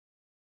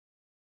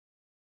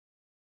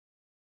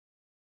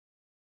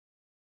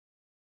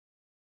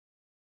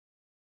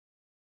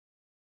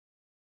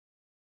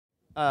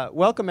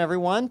Welcome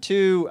everyone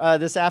to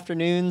this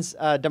afternoon's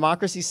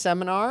democracy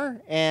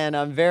seminar, and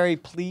I'm very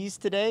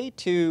pleased today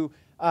to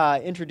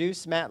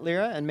introduce Matt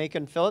Lira and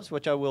Macon Phillips,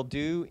 which I will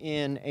do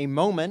in a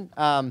moment.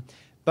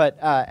 But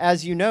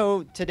as you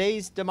know,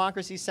 today's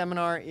democracy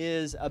seminar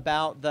is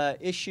about the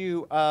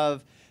issue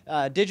of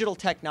digital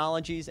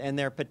technologies and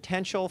their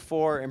potential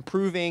for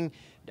improving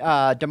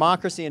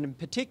democracy, and in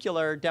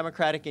particular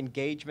democratic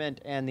engagement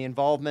and the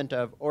involvement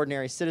of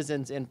ordinary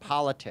citizens in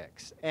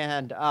politics.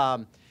 And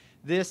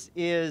this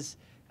is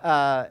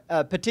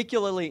a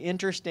particularly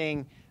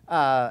interesting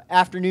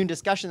afternoon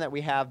discussion that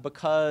we have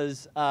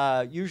because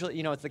usually,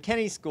 you know, it's the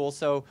Kennedy School,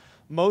 so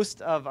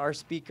most of our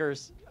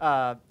speakers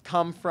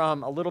come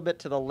from a little bit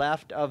to the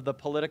left of the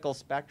political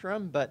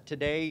spectrum, but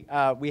today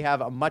we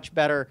have a much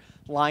better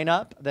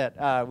lineup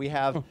that we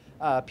have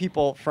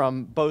people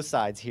from both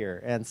sides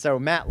here. And so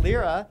Matt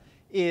Lira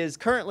is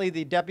currently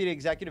the Deputy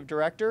Executive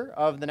Director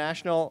of the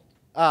National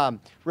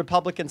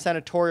Republican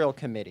Senatorial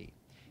Committee.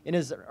 In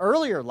his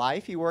earlier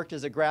life, he worked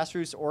as a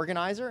grassroots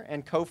organizer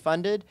and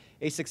co-funded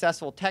a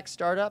successful tech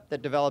startup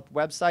that developed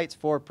websites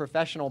for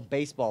professional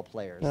baseball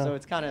players. So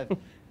it's kind of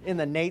in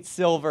the Nate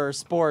Silver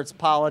sports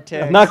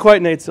politics. Not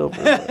quite Nate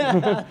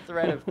Silver.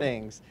 Thread of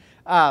things.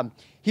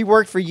 He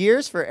worked for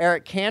years for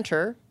Eric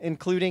Cantor,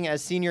 including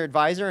as senior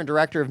advisor and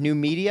director of new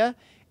media.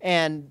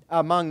 And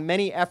among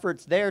many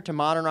efforts there to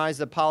modernize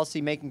the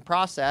policy-making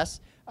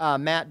process,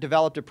 Matt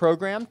developed a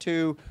program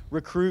to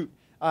recruit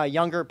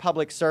younger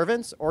public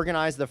servants,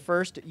 organized the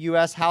first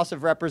U.S. House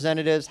of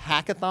Representatives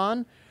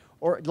hackathon,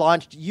 or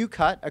launched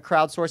UCut, a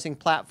crowdsourcing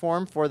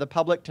platform for the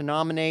public to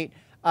nominate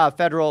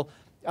federal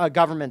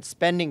government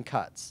spending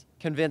cuts,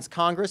 convinced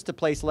Congress to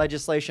place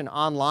legislation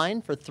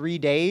online for 3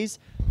 days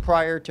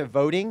prior to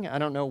voting. I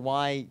don't know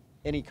why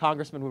any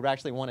congressman would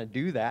actually want to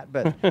do that,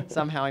 but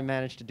somehow he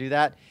managed to do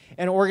that,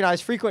 and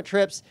organized frequent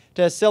trips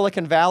to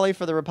Silicon Valley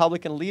for the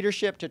Republican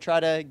leadership to try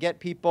to get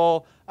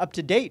people up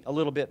to date a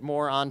little bit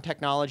more on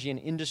technology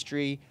and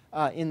industry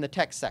in the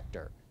tech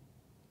sector.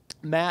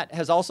 Matt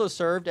has also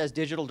served as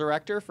digital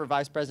director for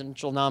vice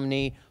presidential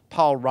nominee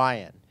Paul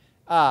Ryan.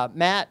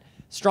 Matt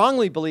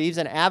strongly believes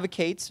and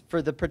advocates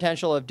for the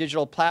potential of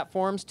digital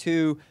platforms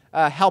to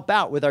help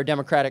out with our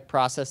democratic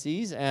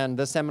processes, and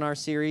the seminar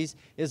series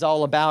is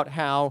all about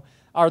how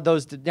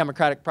those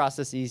democratic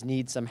processes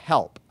need some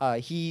help.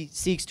 He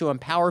seeks to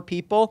empower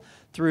people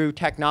through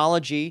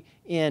technology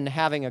in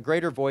having a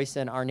greater voice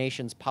in our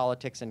nation's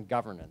politics and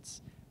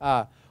governance.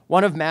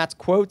 One of Matt's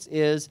quotes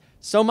is,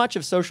 "So much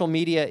of social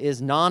media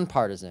is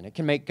nonpartisan. It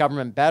can make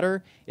government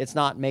better. It's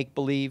not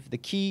make-believe. The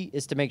key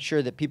is to make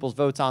sure that people's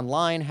votes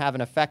online have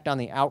an effect on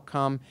the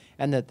outcome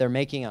and that they're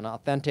making an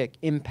authentic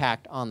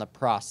impact on the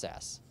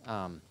process."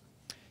 Matt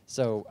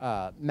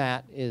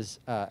is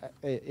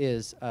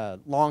a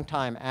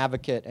longtime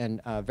advocate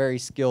and a very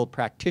skilled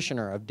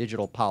practitioner of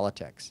digital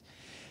politics.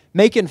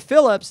 Macon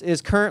Phillips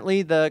is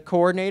currently the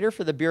coordinator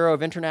for the Bureau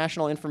of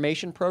International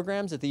Information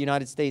Programs at the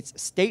United States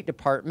State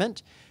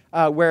Department,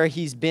 where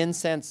he's been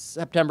since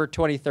September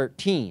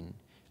 2013.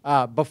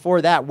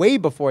 Before that, way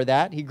before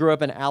that, he grew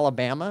up in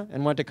Alabama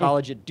and went to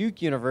college at Duke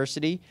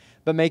University,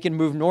 but Macon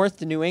moved north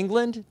to New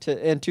England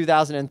in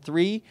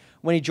 2003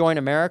 when he joined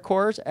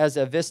AmeriCorps as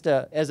a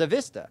Vista.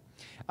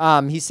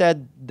 He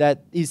said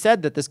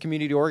that this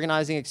community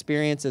organizing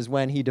experience is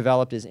when he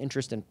developed his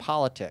interest in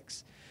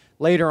politics.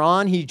 Later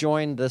on, he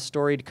joined the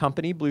storied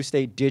company Blue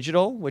State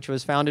Digital, which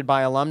was founded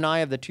by alumni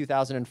of the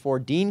 2004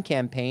 Dean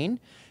campaign,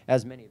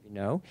 as many of you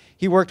know.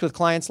 He worked with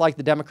clients like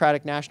the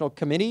Democratic National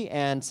Committee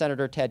and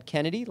Senator Ted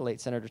Kennedy, the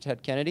late Senator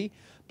Ted Kennedy,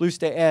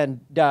 and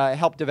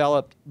helped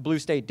develop Blue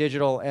State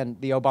Digital and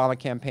the Obama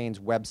campaign's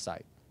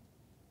website.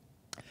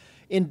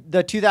 In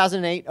the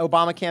 2008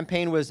 Obama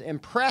campaign was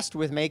impressed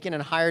with Macon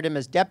and hired him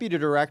as deputy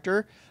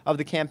director of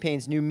the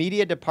campaign's new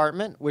media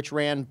department, which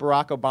ran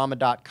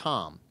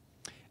BarackObama.com.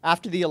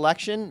 After the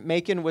election,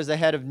 Macon was the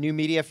head of new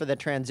media for the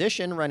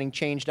transition, running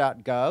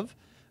change.gov.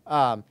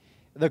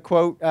 The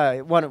quote,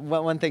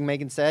 one thing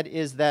Macon said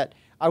is that,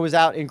 "I was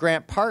out in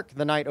Grant Park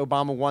the night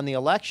Obama won the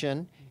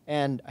election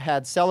and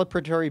had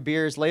celebratory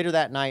beers later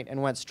that night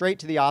and went straight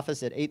to the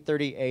office at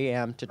 8:30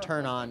 a.m. to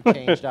turn on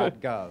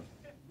change.gov.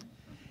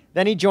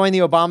 Then he joined the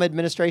Obama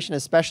administration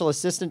as special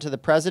assistant to the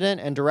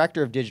president and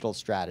director of digital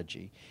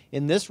strategy.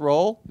 In this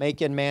role,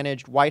 Macon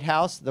managed White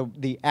House,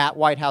 the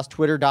 @WhiteHouse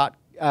Twitter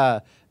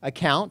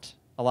account.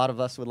 A lot of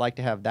us would like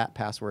to have that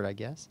password, I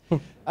guess.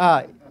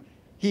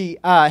 He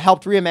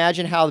helped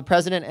reimagine how the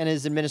president and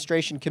his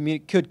administration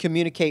could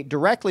communicate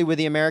directly with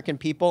the American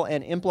people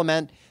and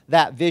implement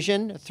that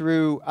vision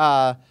through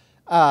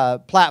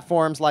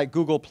platforms like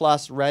Google+,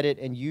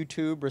 Reddit, and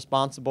YouTube,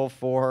 responsible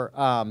for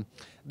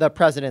the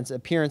president's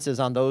appearances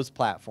on those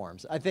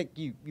platforms. I think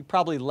you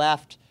probably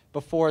left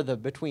before the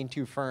Between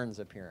Two Ferns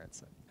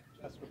appearance.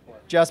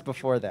 Just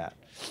before that.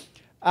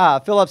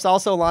 Phillips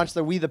also launched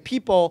the We the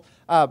People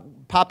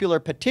popular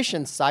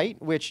petition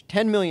site, which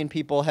 10 million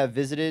people have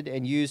visited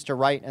and used to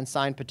write and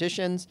sign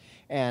petitions.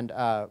 And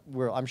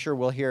I'm sure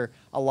we'll hear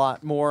a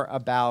lot more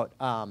about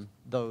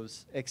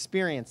those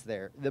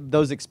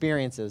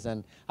experiences.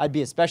 And I'd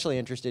be especially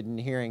interested in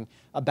hearing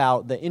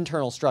about the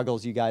internal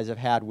struggles you guys have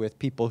had with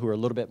people who are a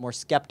little bit more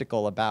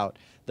skeptical about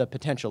the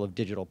potential of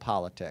digital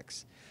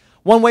politics.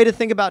 One way to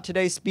think about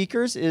today's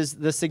speakers is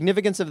the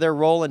significance of their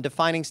role in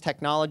defining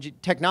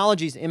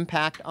technology's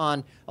impact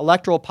on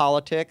electoral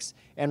politics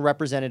and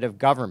representative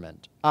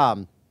government.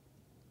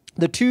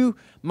 The two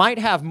might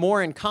have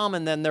more in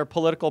common than their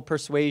political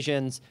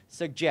persuasions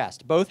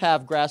suggest. Both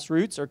have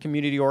grassroots or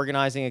community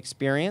organizing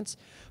experience.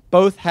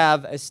 Both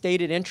have a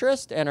stated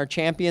interest and are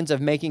champions of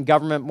making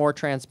government more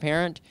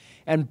transparent.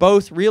 And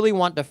both really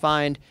want to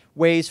find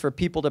ways for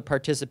people to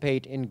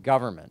participate in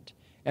government.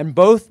 And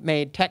both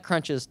made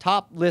TechCrunch's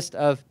top list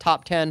of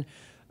top 10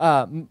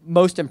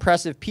 most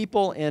impressive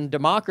people in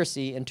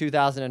democracy in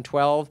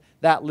 2012.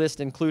 That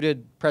list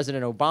included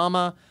President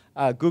Obama,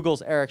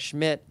 Google's Eric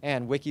Schmidt,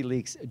 and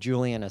WikiLeaks'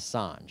 Julian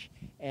Assange.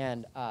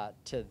 And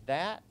to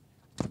that,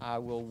 I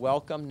will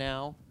welcome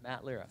now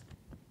Matt Lira.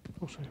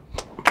 Oh, sorry.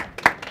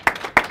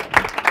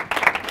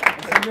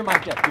 Your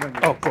mic, Jeff. You don't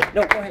need cool.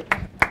 No, go ahead.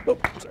 Oh,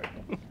 sorry.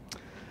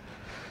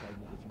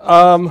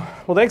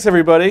 Well, thanks,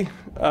 everybody.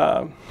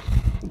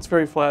 It's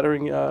very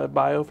flattering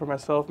bio for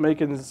myself.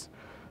 Macon's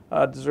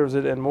deserves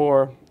it and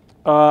more.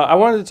 I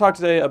wanted to talk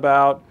today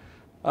about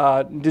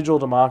digital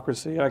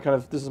democracy. And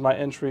this is my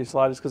entry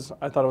slide just because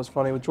I thought it was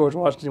funny with George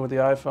Washington with the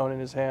iPhone in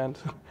his hand.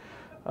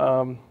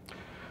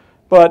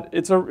 But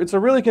it's a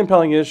really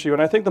compelling issue.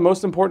 And I think the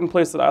most important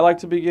place that I like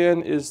to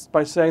begin is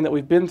by saying that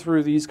we've been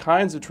through these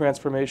kinds of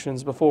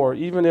transformations before.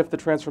 Even if the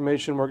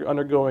transformation we're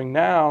undergoing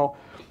now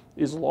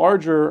is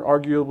larger,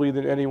 arguably,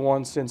 than any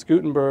one since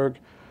Gutenberg,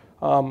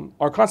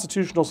 our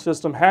constitutional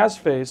system has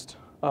faced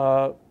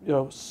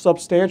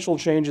substantial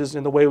changes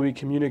in the way we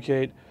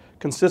communicate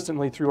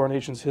consistently through our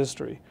nation's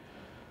history.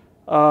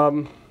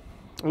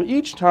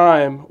 Each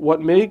time,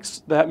 what makes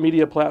that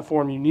media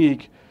platform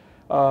unique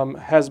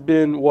has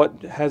been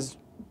what has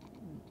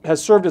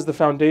served as the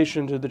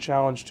foundation to the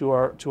challenge to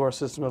our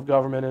system of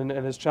government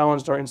and has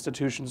challenged our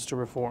institutions to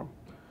reform.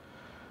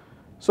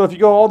 So if you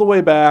go all the way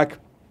back,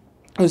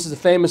 this is a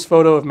famous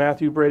photo of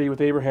Matthew Brady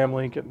with Abraham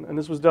Lincoln, and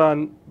this was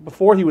done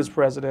before he was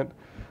president,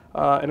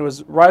 and it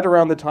was right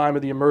around the time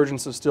of the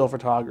emergence of still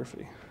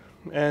photography.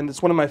 And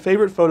it's one of my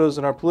favorite photos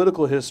in our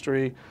political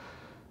history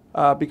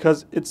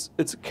because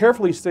it's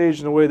carefully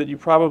staged in a way that you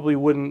probably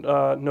wouldn't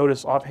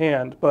notice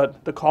offhand,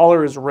 but the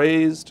collar is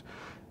raised,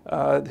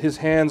 his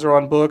hands are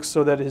on books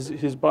so that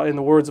in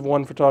the words of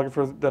one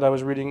photographer that I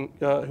was reading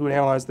who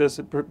analyzed this,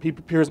 he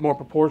appears more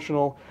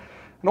proportional.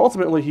 And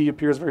ultimately, he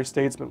appears very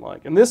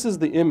statesmanlike. And this is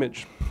the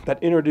image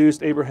that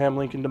introduced Abraham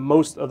Lincoln to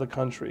most of the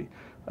country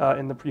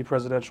in the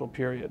pre-presidential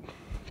period.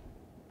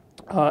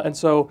 And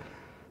so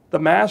the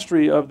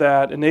mastery of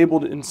that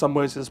enabled, in some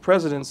ways, his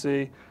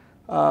presidency,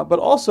 but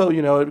also,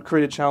 it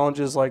created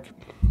challenges like,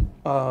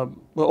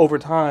 over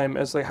time,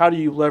 as like, how do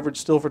you leverage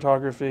still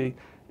photography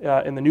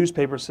in the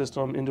newspaper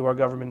system into our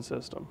government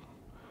system?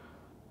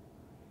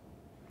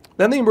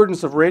 Then the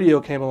emergence of radio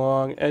came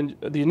along, and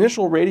the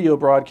initial radio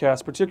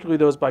broadcasts, particularly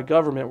those by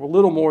government, were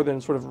little more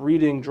than sort of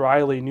reading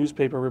dryly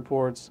newspaper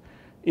reports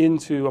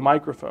into a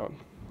microphone.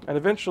 And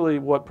eventually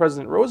what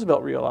President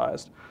Roosevelt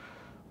realized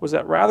was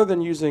that rather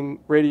than using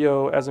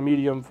radio as a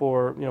medium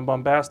for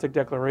bombastic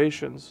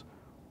declarations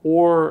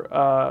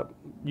or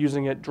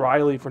using it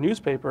dryly for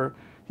newspaper,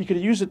 he could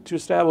use it to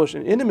establish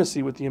an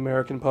intimacy with the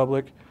American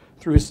public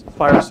through his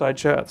fireside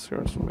chats.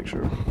 Here, just make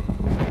sure.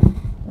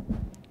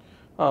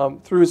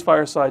 Through his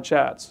fireside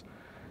chats.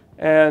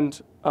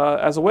 And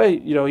as a way,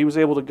 he was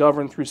able to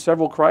govern through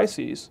several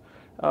crises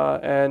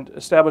and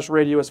establish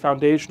radio as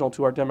foundational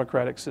to our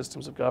democratic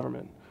systems of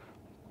government.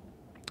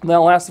 And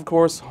that last, of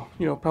course,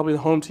 probably the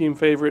home team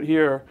favorite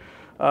here,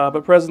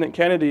 but President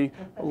Kennedy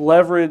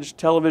leveraged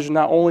television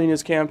not only in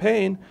his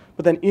campaign,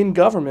 but then in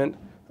government.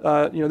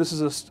 This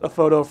is a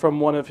photo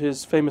from one of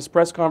his famous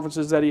press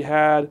conferences that he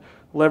had,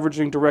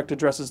 leveraging direct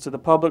addresses to the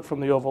public from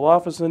the Oval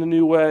Office in a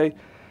new way.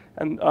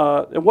 And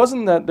it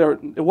wasn't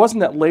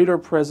that later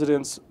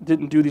presidents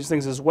didn't do these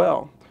things as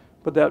well,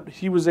 but that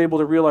he was able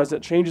to realize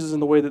that changes in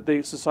the way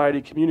that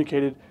society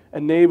communicated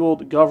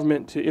enabled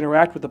government to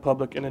interact with the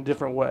public in a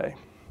different way.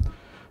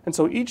 And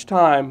so each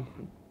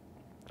time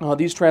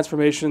these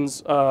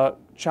transformations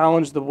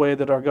challenged the way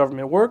that our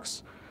government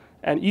works,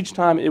 and each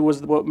time it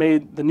was what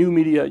made the new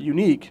media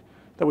unique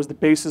that was the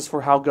basis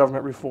for how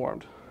government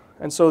reformed.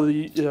 And so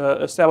the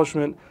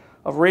establishment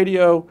of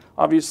radio,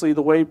 obviously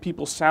the way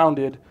people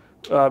sounded,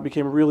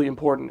 became really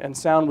important, and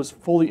sound was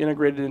fully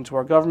integrated into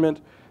our government.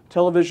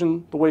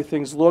 Television, the way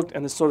things looked,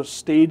 and this sort of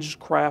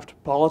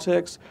stagecraft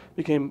politics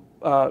became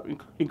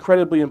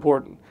incredibly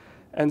important.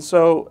 And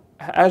so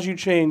as you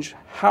change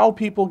how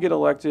people get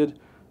elected,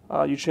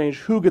 you change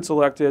who gets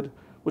elected,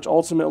 which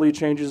ultimately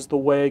changes the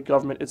way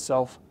government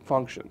itself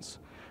functions.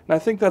 And I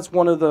think that's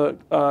one of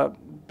the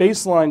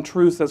baseline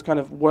truth that's kind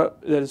of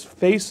that is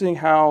facing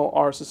how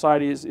our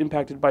society is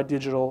impacted by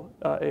digital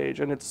age,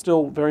 and it's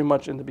still very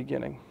much in the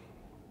beginning.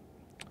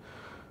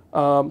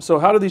 So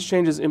how do these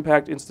changes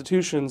impact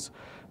institutions?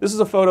 This is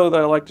a photo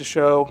that I like to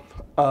show,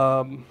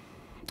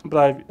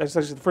 but it's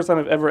actually the first time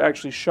I've ever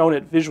actually shown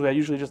it visually. I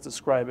usually just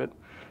describe it,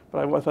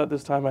 but I thought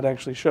this time I'd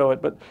actually show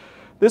it. But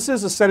this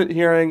is a Senate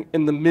hearing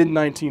in the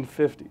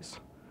mid-1950s.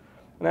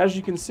 And as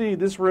you can see,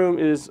 this room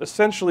is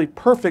essentially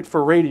perfect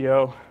for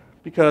radio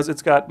because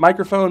it's got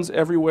microphones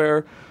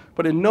everywhere,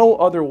 but in no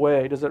other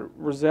way does it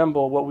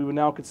resemble what we would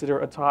now consider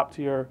a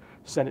top-tier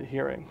Senate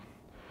hearing.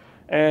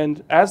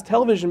 And as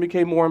television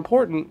became more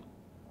important,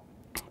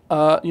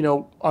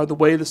 the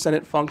way the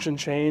Senate function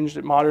changed,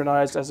 it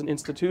modernized as an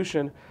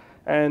institution,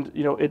 and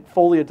it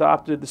fully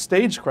adopted the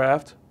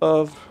stagecraft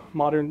of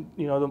modern,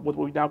 what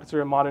we now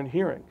consider a modern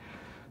hearing.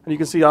 And you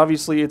can see,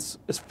 obviously, it's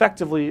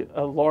effectively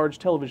a large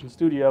television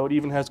studio. It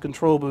even has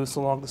control booths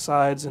along the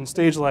sides and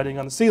stage lighting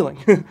on the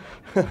ceiling.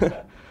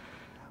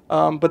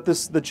 But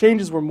the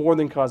changes were more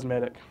than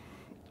cosmetic.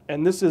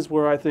 And this is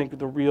where I think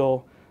the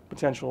real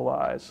potential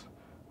lies.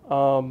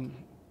 In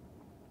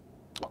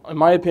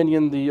my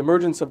opinion, the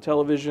emergence of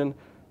television,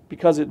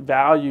 because it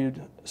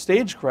valued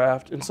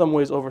stagecraft in some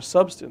ways over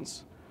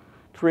substance,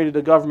 created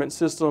a government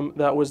system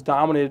that was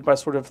dominated by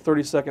sort of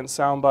 30-second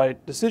soundbite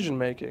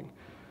decision-making.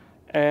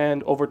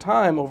 And over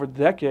time, over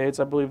decades,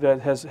 I believe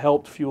that has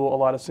helped fuel a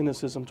lot of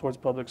cynicism towards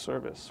public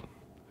service.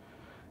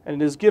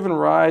 And it has given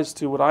rise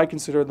to what I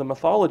consider the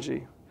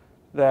mythology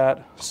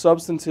that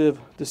substantive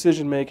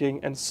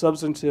decision-making and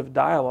substantive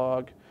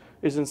dialogue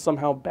is in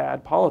somehow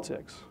bad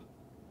politics.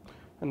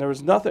 And there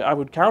was nothing, I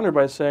would counter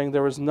by saying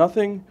there was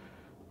nothing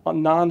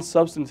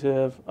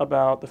non-substantive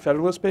about the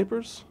Federalist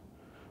Papers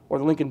or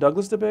the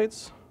Lincoln-Douglas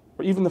debates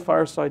or even the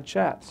fireside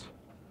chats.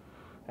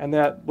 And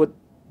that what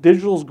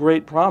digital's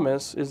great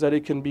promise is that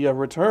it can be a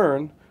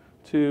return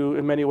to,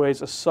 in many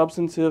ways, a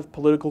substantive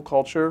political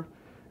culture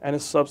and a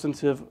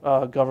substantive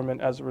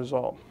government as a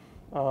result.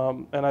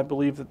 And I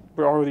believe that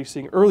we're already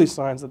seeing early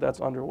signs that that's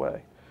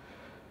underway.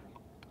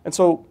 And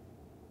so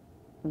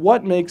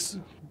what makes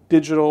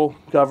digital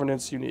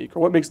governance unique, or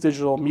what makes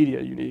digital media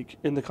unique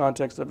in the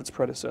context of its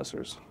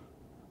predecessors?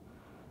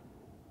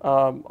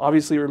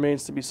 Obviously, it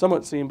remains to be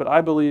somewhat seen, but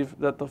I believe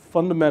that the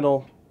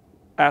fundamental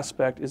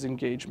aspect is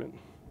engagement.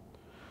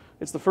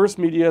 It's the first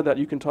media that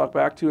you can talk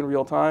back to in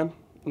real time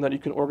and that you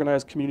can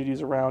organize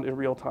communities around in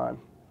real time.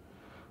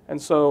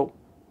 And so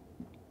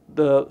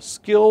the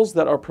skills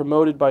that are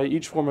promoted by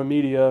each form of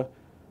media,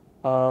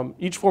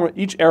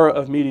 each era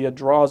of media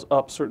draws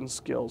up certain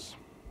skills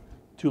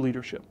to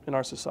leadership in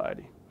our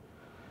society.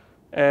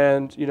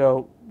 And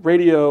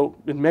radio,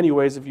 in many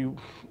ways, if you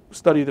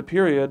study the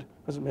period,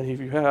 as many of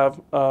you have,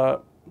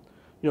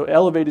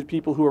 elevated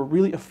people who are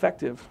really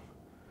effective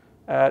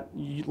at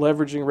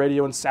leveraging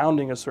radio and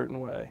sounding a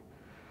certain way.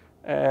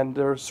 And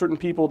there are certain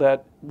people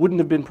that wouldn't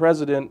have been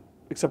president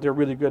except they're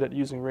really good at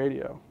using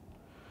radio.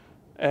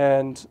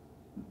 And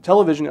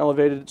television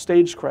elevated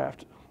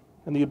stagecraft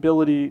and the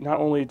ability not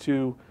only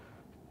to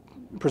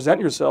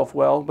present yourself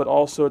well, but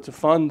also to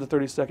fund the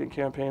 30-second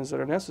campaigns that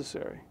are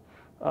necessary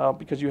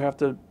because you have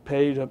to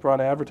pay to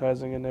run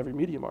advertising in every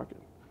media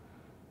market.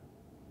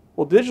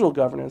 Well, digital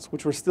governance,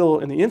 which we're still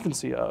in the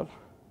infancy of,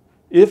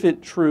 if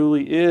it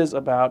truly is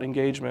about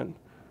engagement,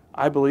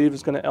 I believe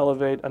is going to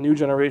elevate a new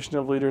generation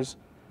of leaders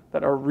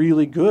that are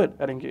really good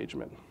at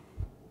engagement.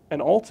 And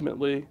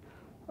ultimately,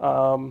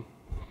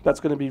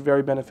 that's going to be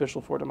very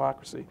beneficial for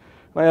democracy.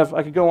 And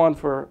I could go on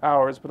for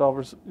hours, but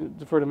I'll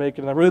defer to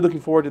Macon. And I'm really looking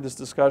forward to this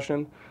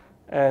discussion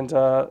and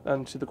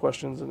to the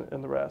questions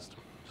and the rest.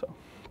 So.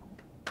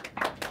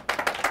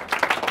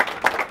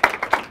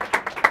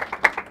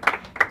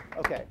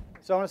 Okay,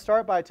 so I want to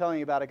start by telling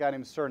you about a guy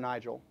named Sir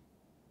Nigel.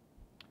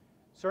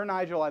 Sir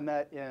Nigel I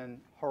met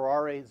in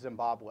Harare,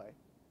 Zimbabwe,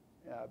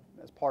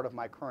 as part of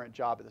my current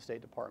job at the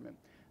State Department.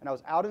 And I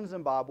was out in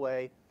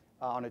Zimbabwe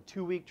on a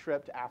 2-week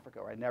trip to Africa,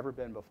 where I'd never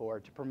been before,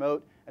 to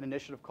promote an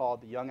initiative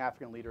called the Young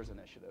African Leaders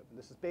Initiative. And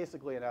this is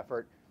basically an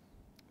effort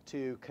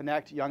to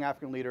connect young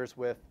African leaders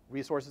with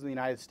resources in the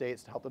United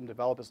States to help them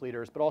develop as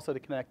leaders, but also to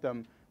connect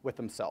them with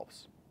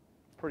themselves.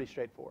 Pretty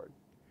straightforward.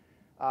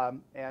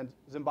 And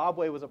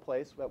Zimbabwe was a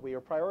place that we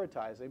are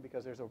prioritizing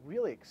because there's a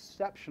really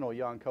exceptional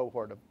young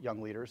cohort of young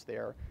leaders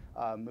there.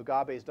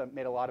 Mugabe's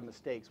made a lot of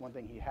mistakes. One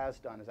thing he has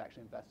done is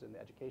actually invested in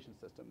the education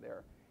system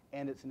there.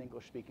 And it's an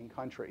English-speaking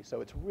country. So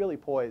it's really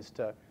poised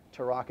to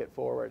rocket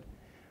forward.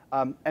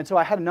 And so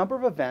I had a number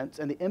of events,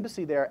 and the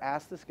embassy there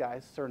asked this guy,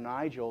 Sir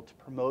Nigel, to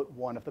promote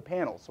one of the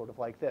panels, sort of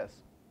like this.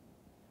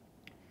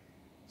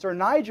 Sir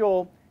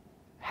Nigel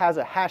has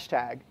a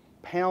hashtag,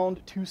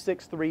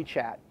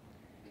 #263chat.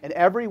 And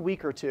every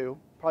week or two,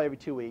 probably every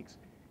 2 weeks,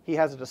 he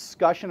has a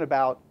discussion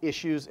about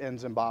issues in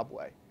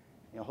Zimbabwe.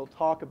 He'll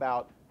talk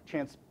about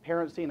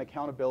transparency and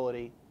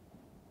accountability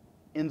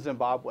in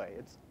Zimbabwe.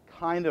 It's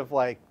kind of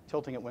like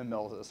tilting at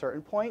windmills at a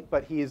certain point,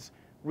 but he's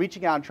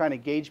reaching out and trying to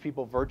engage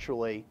people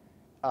virtually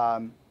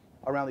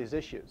around these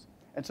issues.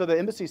 And so the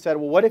embassy said,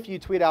 well, what if you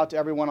tweet out to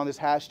everyone on this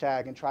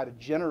hashtag and try to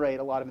generate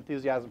a lot of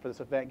enthusiasm for this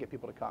event and get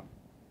people to come?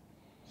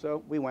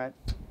 So we went.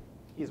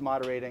 He's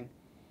moderating.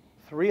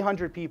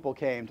 300 people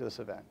came to this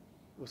event.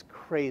 It was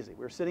crazy.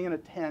 We were sitting in a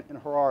tent in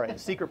Harare. The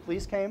secret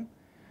police came.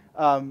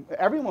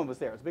 Everyone was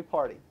there. It was a big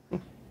party.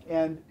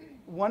 And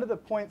one of the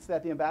points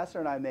that the ambassador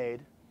and I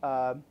made,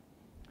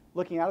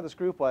 looking out of this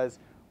group, was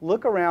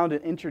look around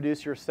and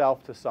introduce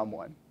yourself to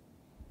someone.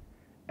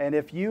 And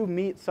if you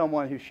meet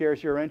someone who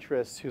shares your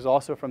interests, who's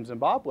also from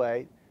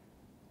Zimbabwe,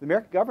 the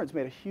American government's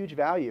made a huge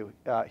value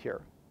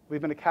here.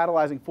 We've been a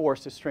catalyzing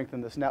force to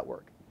strengthen this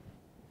network.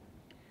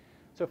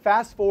 So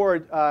fast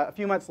forward a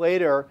few months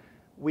later,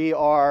 we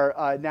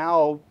are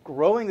now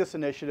growing this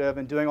initiative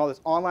and doing all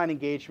this online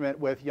engagement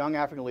with young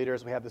African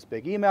leaders. We have this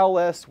big email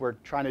list. We're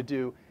trying to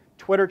do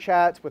Twitter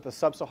chats with the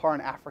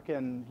sub-Saharan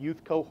African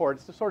youth cohort.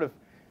 It's the sort of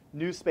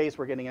new space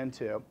we're getting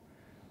into.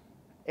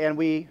 And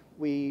we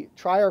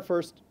try our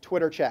first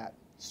Twitter chat.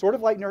 Sort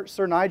of like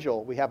Sir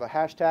Nigel, we have a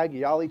hashtag,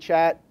 Yali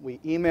Chat. We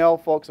email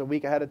folks a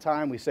week ahead of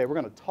time. We say, we're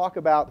going to talk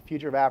about the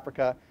future of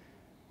Africa.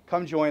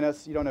 Come join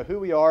us. You don't know who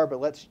we are, but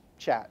let's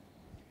chat.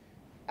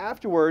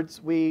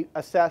 Afterwards, we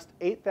assessed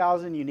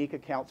 8,000 unique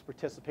accounts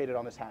participated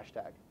on this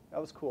hashtag.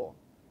 That was cool.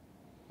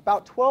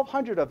 About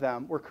 1,200 of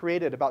them were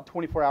created about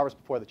 24 hours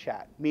before the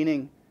chat,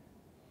 meaning,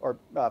 or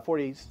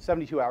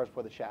 72 hours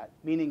before the chat,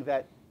 meaning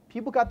that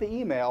people got the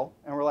email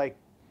and were like,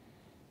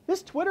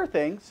 this Twitter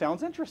thing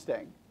sounds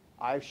interesting.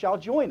 I shall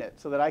join it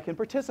so that I can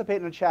participate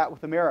in a chat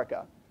with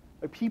America.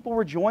 Like, people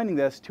were joining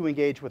this to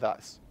engage with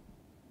us.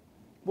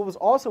 What was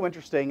also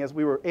interesting is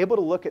we were able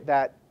to look at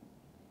that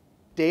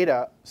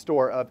data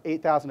store of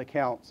 8,000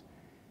 accounts,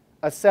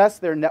 assess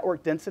their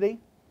network density,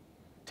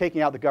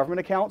 taking out the government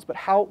accounts, but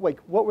how, like,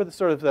 what were the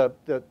sort of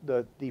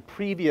the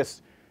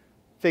previous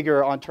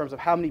figure on terms of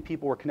how many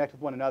people were connected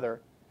with one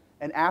another,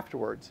 and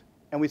afterwards,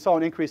 and we saw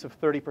an increase of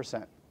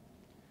 30%.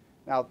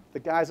 Now, the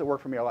guys that work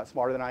for me are a lot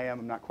smarter than I am.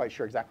 I'm not quite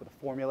sure exactly what the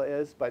formula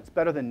is, but it's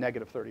better than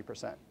negative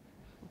 30%.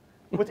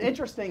 What's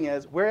interesting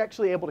is we're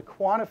actually able to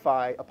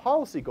quantify a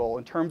policy goal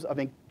in terms of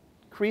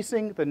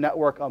increasing the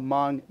network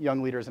among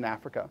young leaders in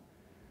Africa.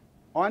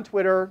 On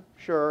Twitter,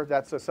 sure,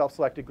 that's a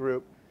self-selected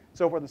group,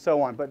 so forth and so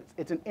on, but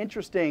it's an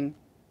interesting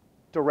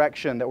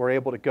direction that we're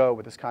able to go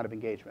with this kind of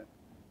engagement.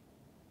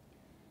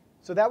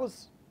 So that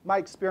was my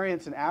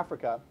experience in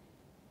Africa,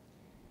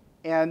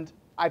 and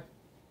I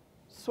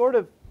sort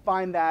of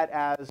find that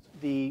as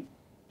the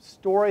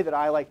story that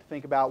I like to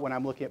think about when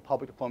I'm looking at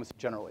public diplomacy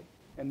generally,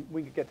 and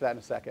we can get to that in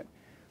a second.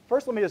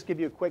 First, let me just give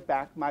you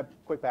my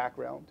quick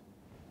background.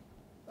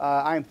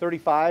 I am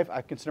 35.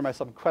 I consider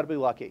myself incredibly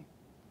lucky.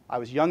 I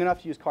was young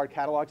enough to use card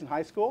catalogs in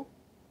high school.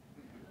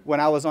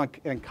 When I was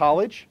in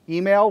college,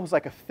 email was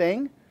like a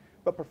thing,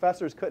 but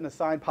professors couldn't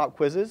assign pop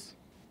quizzes.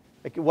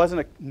 Like, it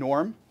wasn't a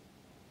norm.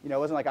 You know, it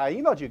wasn't like, I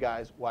emailed you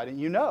guys. Why didn't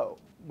you know?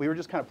 We were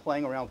just kind of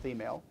playing around with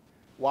email.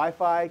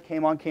 Wi-Fi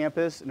came on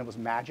campus, and it was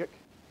magic.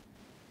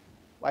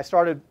 I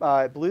started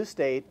at Blue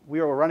State. We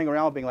were running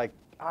around being like,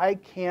 I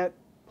can't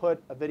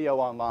put a video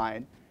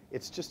online.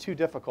 It's just too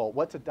difficult.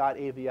 What's a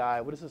 .avi?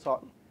 What is this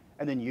all?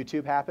 And then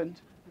YouTube happened.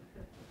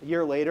 A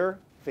year later,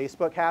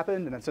 Facebook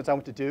happened, and then since I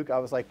went to Duke, I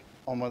was like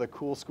on one of the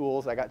cool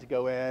schools. I got to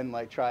go in,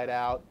 like, try it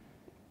out.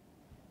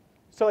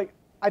 So, like,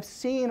 I've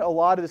seen a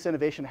lot of this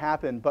innovation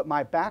happen, but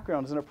my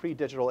background is in a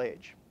pre-digital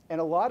age.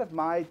 And a lot of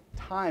my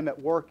time at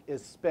work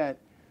is spent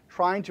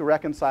trying to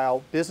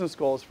reconcile business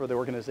goals for the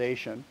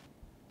organization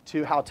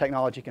to how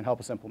technology can help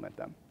us implement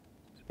them.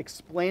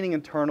 Explaining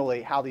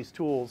internally how these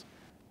tools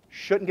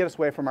shouldn't get us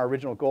away from our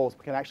original goals,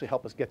 but can actually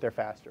help us get there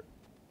faster.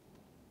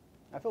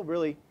 I feel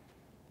really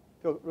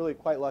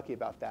quite lucky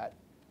about that.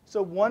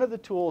 So one of the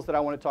tools that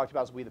I want to talk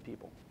about is We the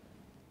People.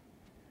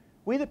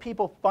 We the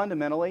People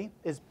fundamentally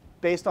is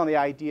based on the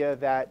idea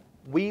that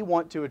we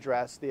want to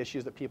address the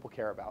issues that people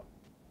care about.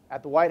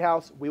 At the White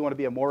House, we want to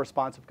be a more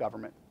responsive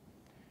government.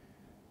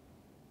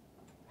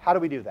 How do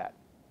we do that?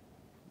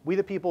 We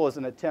the People is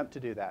an attempt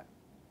to do that.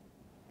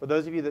 For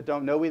those of you that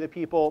don't know We the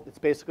People, it's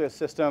basically a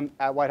system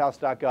at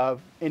whitehouse.gov.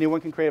 Anyone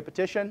can create a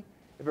petition.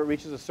 If it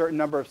reaches a certain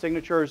number of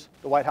signatures,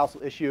 the White House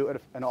will issue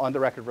an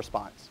on-the-record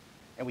response.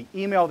 And we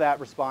email that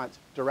response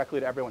directly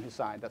to everyone who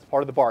signed. That's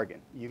part of the bargain.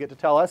 You get to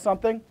tell us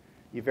something.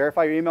 You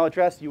verify your email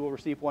address. You will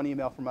receive one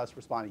email from us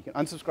responding. You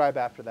can unsubscribe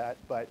after that.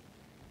 But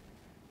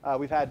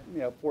we've had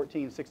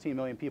 14, 16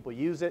 million people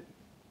use it.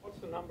 What's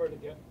the number to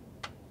get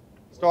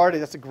started?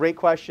 That's a great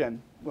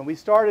question. When we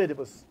started, it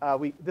was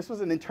this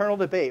was an internal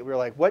debate. We were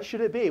like, what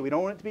should it be? We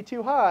don't want it to be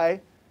too high.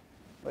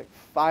 Like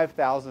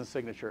 5,000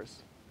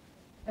 signatures.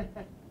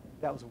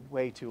 That was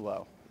way too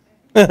low.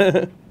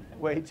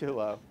 Way too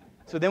low.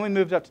 So then we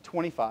moved up to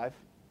 25,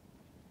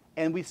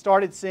 and we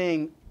started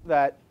seeing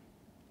that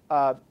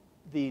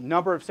the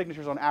number of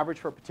signatures on average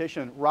for a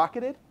petition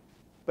rocketed,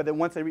 but then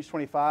once they reached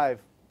 25,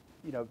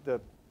 the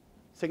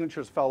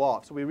signatures fell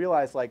off. So we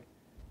realized, like,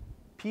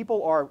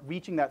 people are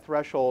reaching that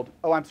threshold.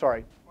 Oh, I'm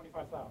sorry.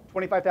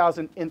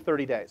 25,000 in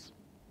 30 days.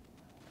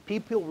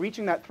 People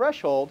reaching that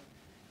threshold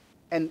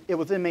And it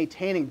was then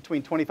maintaining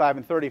between 25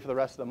 and 30 for the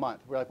rest of the month.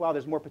 We're like, wow,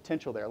 there's more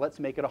potential there. Let's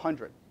make it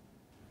 100.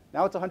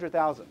 Now it's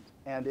 100,000,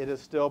 and it is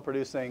still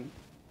producing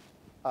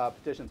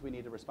petitions we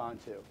need to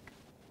respond to.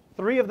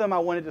 3 of them I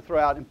wanted to throw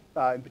out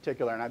in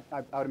particular, and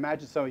I would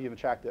imagine some of you have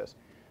tracked this.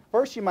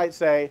 First, you might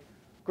say,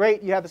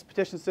 great, you have this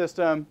petition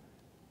system.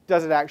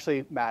 Does it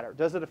actually matter?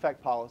 Does it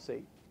affect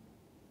policy?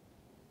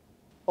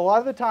 A lot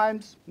of the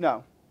times,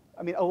 no.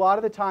 I mean, a lot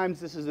of the times,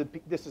 this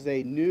is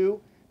a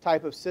new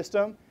type of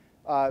system.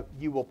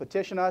 You will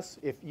petition us.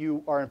 If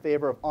you are in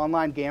favor of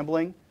online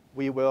gambling,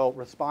 we will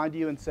respond to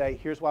you and say,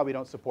 here's why we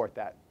don't support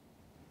that.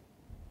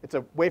 It's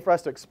a way for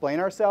us to explain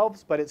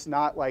ourselves, but it's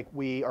not like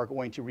we are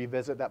going to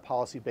revisit that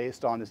policy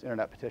based on this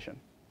internet petition.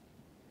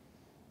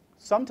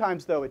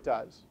 Sometimes, though, it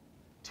does.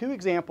 2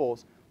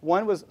 examples.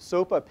 One was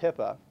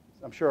SOPA-PIPA.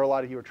 I'm sure a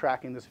lot of you were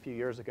tracking this a few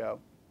years ago.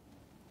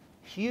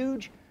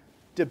 Huge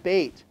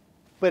debate,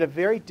 but a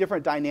very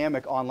different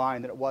dynamic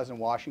online than it was in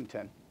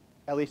Washington,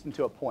 at least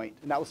to a point.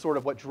 And that was sort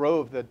of what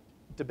drove the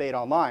debate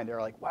online. They were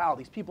like, wow,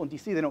 these people in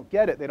DC, they don't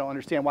get it. They don't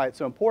understand why it's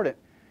so important.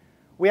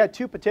 We had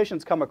 2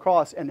 petitions come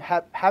across, and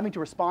having to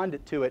respond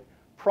to it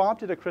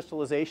prompted a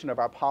crystallization of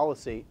our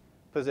policy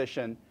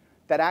position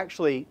that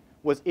actually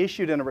was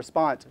issued in a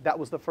response. That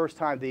was the first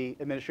time the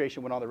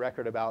administration went on the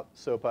record about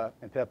SOPA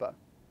and PIPA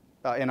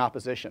in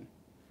opposition.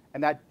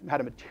 And that had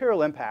a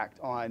material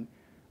impact on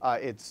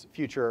its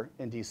future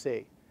in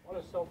DC. What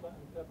is SOPA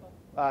and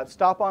PIPA?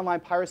 Stop Online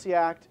Piracy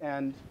Act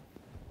and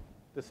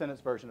the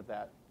Senate's version of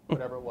that,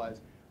 whatever it was.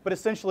 But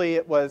essentially,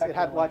 it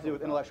had a lot to do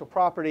with intellectual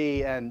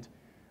property and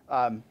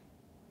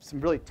some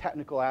really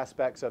technical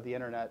aspects of the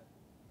internet.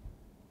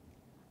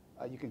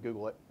 You can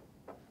Google it.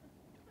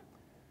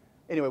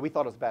 Anyway, we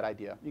thought it was a bad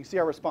idea. You can see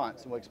our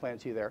response, and we'll explain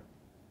it to you there.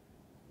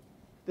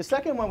 The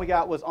second one we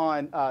got was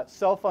on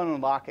cell phone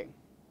unlocking.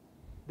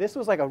 This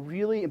was like a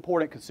really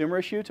important consumer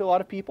issue to a lot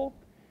of people.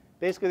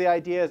 Basically, the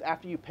idea is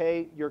after you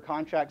pay your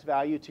contract's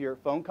value to your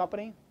phone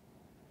company,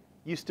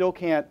 you still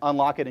can't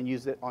unlock it and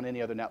use it on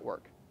any other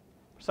network.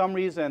 For some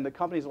reason, the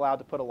company's allowed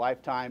to put a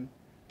lifetime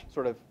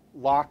sort of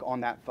lock on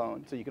that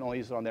phone, so you can only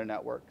use it on their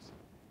networks.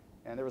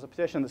 And there was a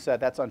petition that said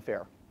that's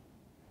unfair.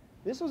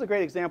 This was a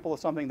great example of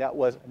something that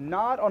was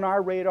not on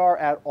our radar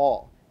at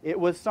all. It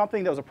was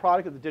something that was a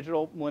product of the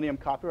Digital Millennium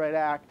Copyright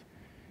Act.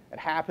 It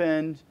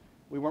happened.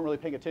 We weren't really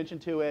paying attention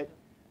to it.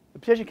 The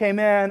petition came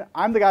in.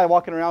 I'm the guy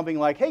walking around being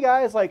like, hey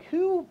guys, like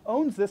who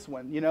owns this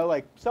one? You know,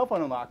 like cell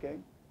phone unlocking.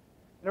 And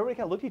everybody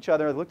kind of looked at each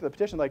other and looked at the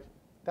petition like,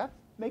 that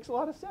makes a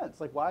lot of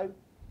sense. Like why?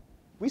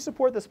 We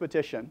support this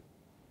petition.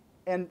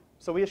 And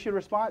so we issued a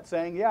response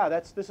saying, yeah,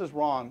 this is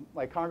wrong.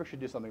 Like Congress should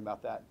do something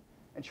about that.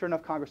 And sure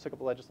enough, Congress took up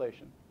the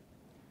legislation.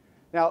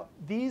 Now,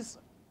 these,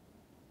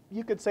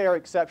 you could say, are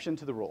exception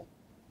to the rule.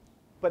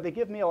 But they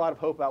give me a lot of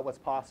hope about what's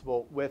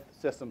possible with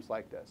systems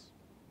like this.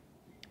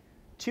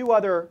 2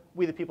 other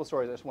We the People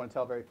stories I just want to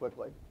tell very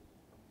quickly.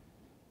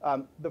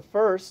 The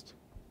first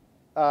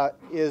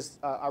is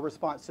our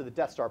response to the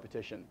Death Star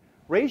petition.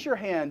 Raise your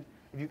hand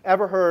if you've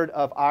ever heard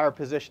of our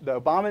position, the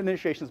Obama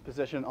administration's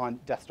position on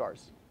Death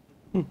Stars.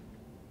 Come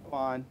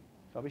on,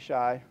 don't be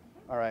shy.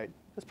 All right,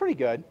 that's pretty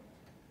good.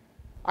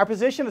 Our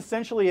position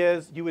essentially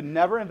is you would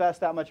never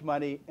invest that much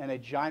money in a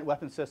giant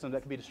weapon system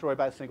that could be destroyed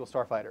by a single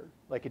starfighter.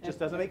 Like, it just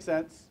doesn't make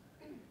sense.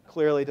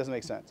 Clearly, it doesn't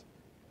make sense.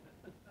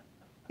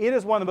 It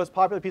is one of the most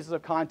popular pieces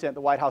of content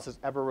the White House has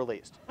ever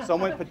released.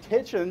 Someone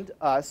petitioned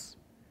us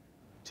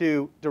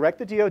to direct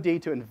the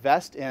DoD to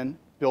invest in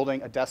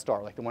building a Death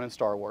Star, like the one in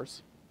Star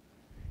Wars.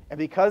 And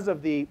because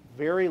of the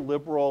very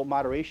liberal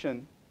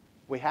moderation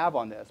we have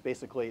on this,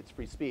 basically it's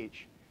free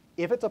speech,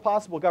 if it's a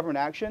possible government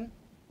action,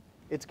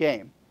 it's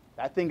game.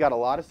 That thing got a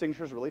lot of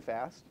signatures really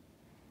fast.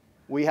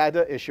 We had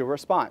to issue a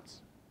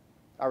response.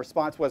 Our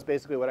response was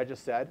basically what I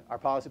just said, our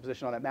policy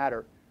position on that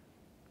matter.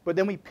 But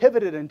then we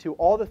pivoted into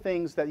all the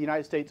things that the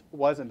United States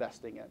was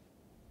investing in,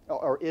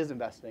 or is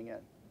investing in.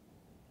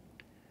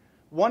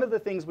 One of the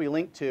things we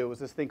linked to was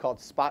this thing called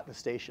Spot the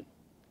Station.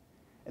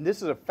 And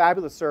this is a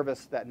fabulous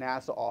service that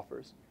NASA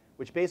offers,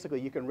 which basically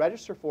you can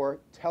register for,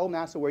 tell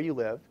NASA where you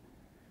live,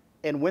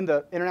 and when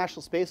the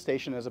International Space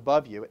Station is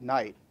above you at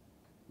night,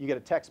 you get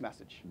a text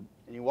message.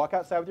 And you walk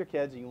outside with your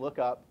kids, and you look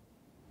up,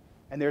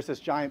 and there's this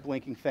giant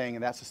blinking thing,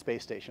 and that's the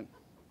space station.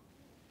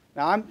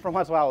 Now, I'm from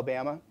Huntsville,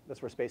 Alabama.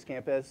 That's where Space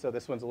Camp is, so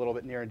this one's a little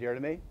bit near and dear to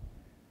me.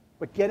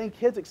 But getting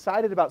kids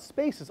excited about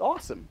space is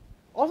awesome.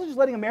 Also, just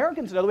letting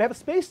Americans know that we have a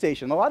space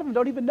station. A lot of them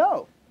don't even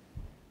know.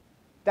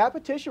 That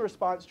petition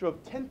response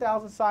drove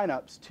 10,000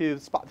 signups to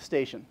Spot the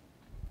Station.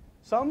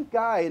 Some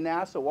guy in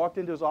NASA walked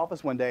into his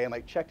office one day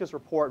and checked his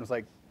report and was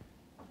like,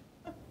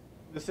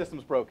 the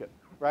system's broken,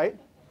 right?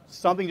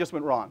 Something just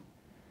went wrong.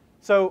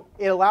 So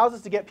it allows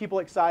us to get people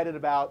excited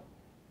about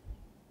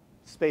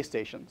space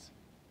stations.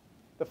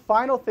 The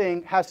final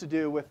thing has to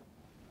do with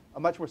a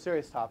much more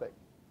serious topic.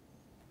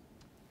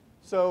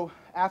 So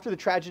after the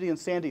tragedy in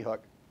Sandy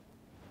Hook,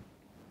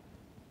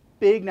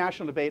 big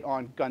national debate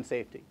on gun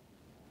safety.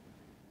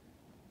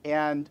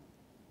 And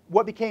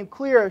what became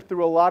clear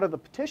through a lot of the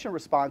petition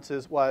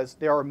responses was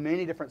there are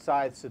many different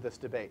sides to this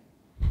debate.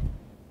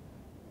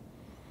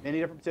 Many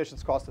different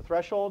petitions crossed the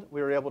threshold.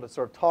 We were able to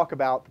sort of talk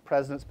about the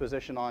president's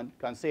position on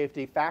gun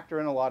safety, factor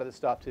in a lot of this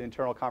stuff to the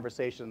internal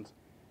conversations.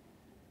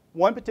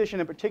 One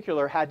petition in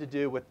particular had to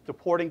do with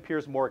deporting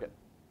Piers Morgan.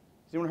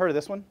 Has anyone heard of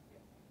this one?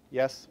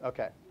 Yes?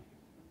 Okay.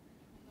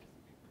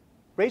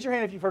 Raise your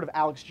hand if you've heard of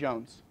Alex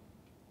Jones.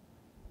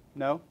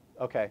 No?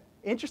 Okay.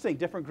 Interesting,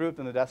 different group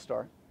than the Death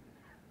Star.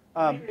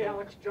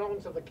 Alex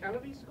Jones of the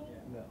Kennedy School?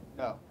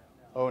 No.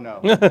 Oh, no.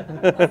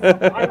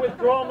 I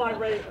withdraw my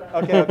raise.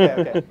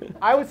 Okay.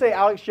 I would say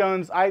Alex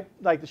Jones,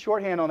 like the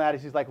shorthand on that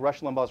is he's like Rush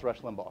Limbaugh's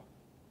Rush Limbaugh.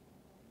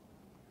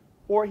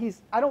 Or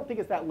I don't think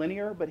it's that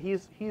linear, but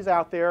he's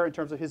out there in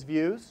terms of his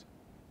views.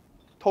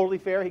 Totally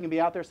fair. He can be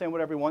out there saying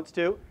whatever he wants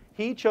to.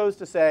 He chose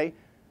to say,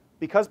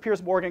 because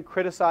Piers Morgan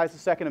criticized the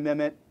Second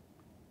Amendment,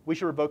 we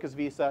should revoke his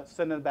visa,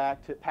 send him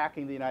back to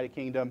packing the United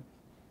Kingdom.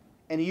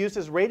 And he used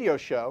his radio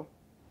show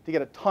to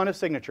get a ton of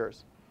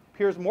signatures.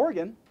 Piers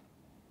Morgan,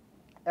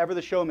 ever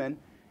the showman,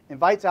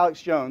 invites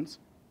Alex Jones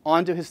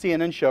onto his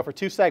CNN show for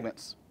 2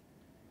 segments.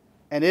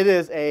 And it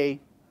is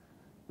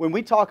when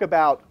we talk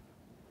about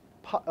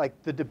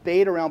like the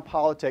debate around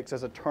politics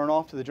as a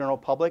turnoff to the general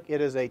public,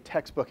 it is a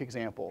textbook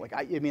example. Like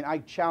I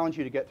challenge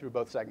you to get through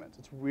both segments.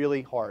 It's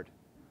really hard.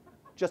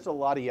 Just a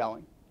lot of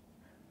yelling.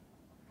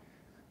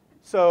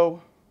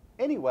 So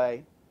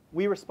anyway,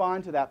 we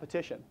respond to that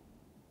petition.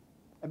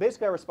 And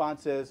basically our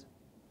response is,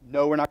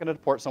 no, we're not going to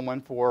deport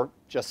someone for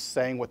just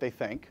saying what they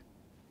think.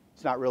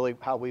 It's not really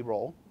how we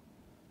roll.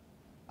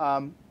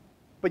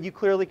 But you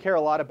clearly care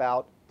a lot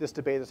about this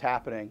debate that's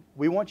happening.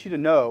 We want you to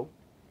know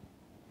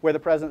where the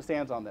president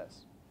stands on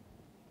this.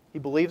 He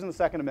believes in the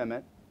Second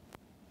Amendment.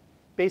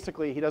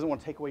 Basically, he doesn't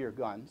want to take away your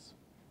guns.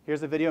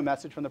 Here's a video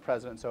message from the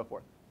president and so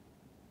forth.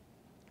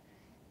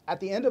 At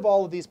the end of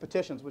all of these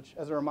petitions, which,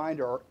 as a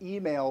reminder, are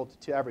emailed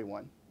to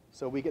everyone,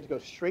 so we get to go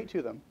straight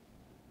to them,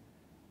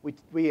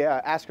 we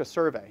ask a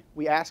survey.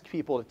 We ask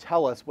people to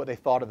tell us what they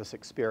thought of this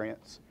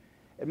experience.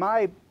 And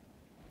my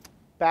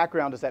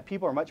background is that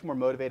people are much more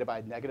motivated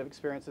by negative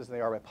experiences than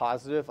they are by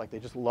positive. Like they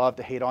just love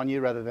to hate on you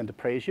rather than to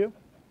praise you.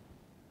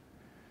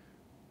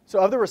 So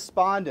of the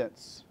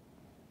respondents,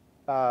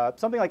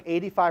 something like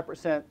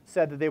 85%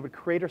 said that they would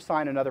create or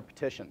sign another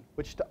petition,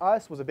 which to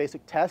us was a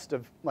basic test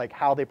of like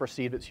how they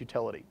perceived its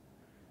utility.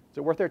 Is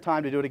it worth their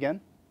time to do it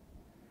again?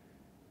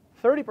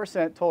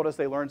 30% told us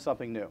they learned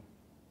something new.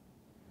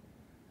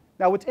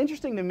 Now, what's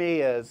interesting to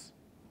me is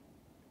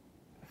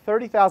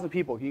 30,000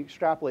 people, you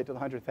extrapolate to the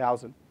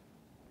 100,000,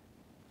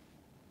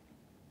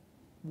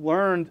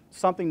 learned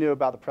something new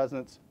about the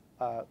president's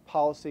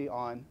policy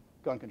on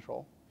gun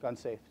control, gun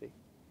safety.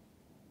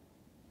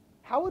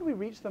 How would we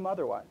reach them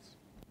otherwise?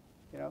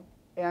 You know?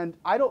 And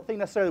I don't think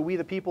necessarily we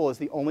the people is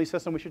the only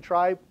system we should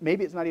try.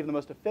 Maybe it's not even the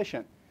most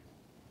efficient.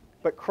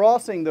 But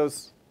crossing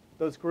those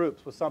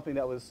groups was something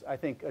that was, I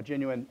think, a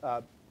genuine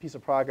piece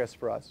of progress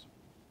for us.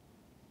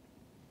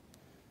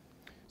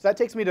 So that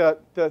takes me to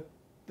the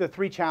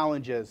 3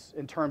 challenges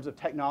in terms of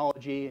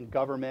technology and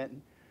government,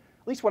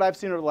 at least what I've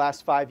seen over the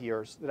last 5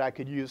 years that I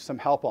could use some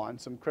help on,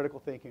 some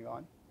critical thinking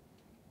on.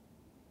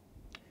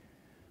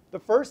 The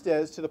first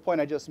is, to the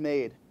point I just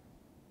made,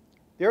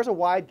 there's a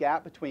wide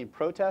gap between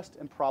protest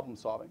and problem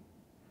solving.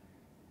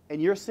 And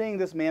you're seeing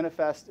this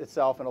manifest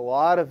itself in a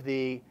lot of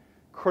the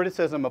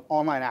criticism of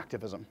online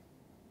activism,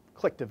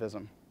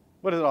 clicktivism.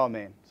 What does it all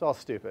mean? It's all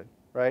stupid,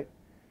 right?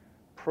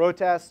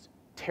 Protest,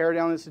 tear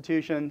down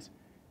institutions,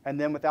 and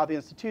then without the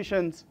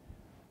institutions,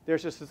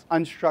 there's just this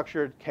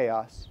unstructured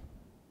chaos.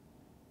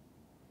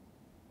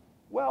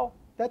 Well,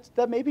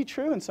 that may be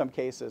true in some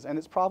cases, and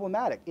it's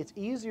problematic. It's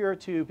easier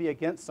to be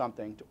against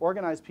something, to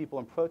organize people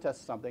and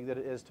protest something, than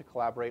it is to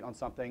collaborate on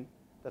something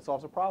that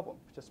solves a problem.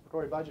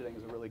 Participatory budgeting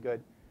is a really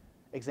good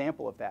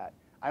example of that.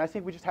 And I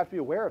think we just have to be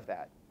aware of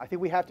that. I think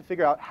we have to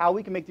figure out how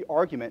we can make the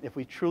argument, if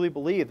we truly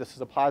believe this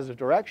is a positive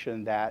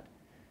direction, that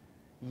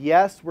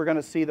yes, we're going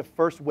to see the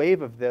first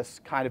wave of this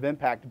kind of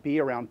impact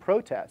be around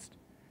protest,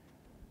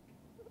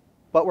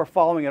 but we're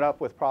following it up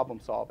with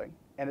problem solving.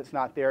 And it's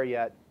not there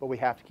yet, but we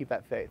have to keep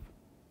that faith.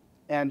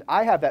 And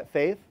I have that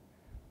faith,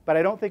 but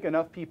I don't think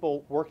enough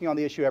people working on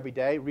the issue every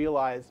day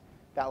realize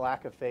that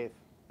lack of faith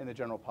in the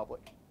general public.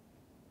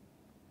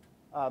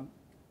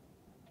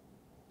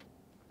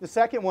 The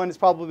second one is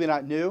probably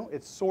not new.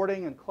 It's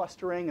sorting and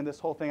clustering and this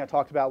whole thing I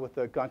talked about with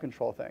the gun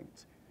control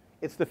things.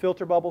 It's the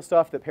filter bubble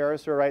stuff that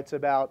Pariser writes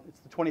about. It's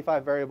the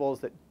 25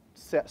 variables that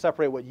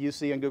separate what you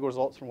see in Google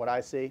results from what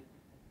I see.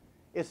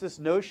 It's this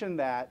notion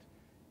that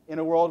in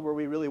a world where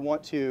we really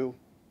want to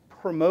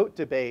promote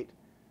debate,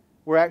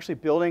 we're actually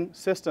building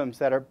systems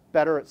that are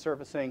better at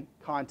surfacing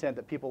content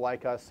that people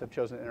like us have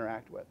chosen to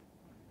interact with.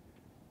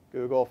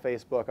 Google,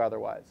 Facebook,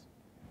 otherwise.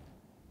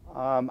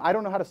 I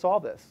don't know how to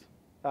solve this.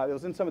 It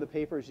was in some of the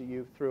papers that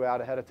you threw out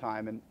ahead of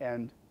time,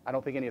 and I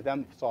don't think any of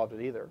them solved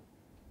it either.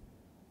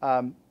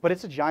 But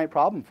it's a giant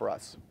problem for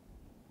us.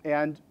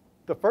 And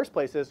the first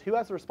place is, who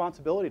has the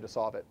responsibility to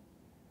solve it?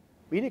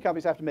 Media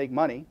companies have to make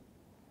money.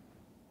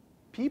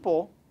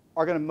 People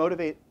are going to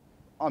motivate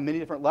on many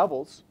different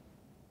levels.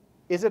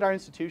 Is it our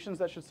institutions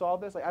that should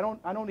solve this? Like, I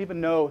don't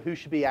even know who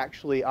should be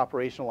actually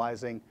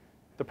operationalizing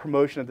the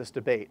promotion of this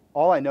debate.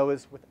 All I know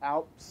is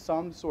without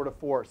some sort of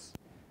force,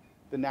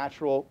 the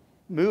natural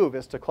move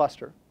is to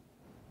cluster.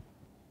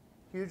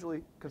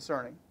 Hugely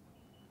concerning.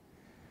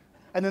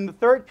 And then the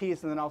third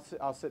piece, and then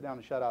I'll sit down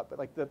and shut up, but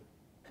like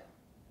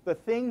the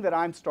thing that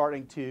I'm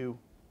starting to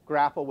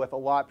grapple with a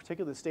lot,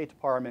 particularly the State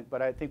Department,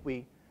 but I think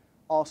we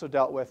also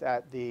dealt with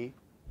at the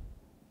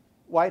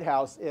White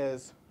House,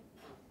 is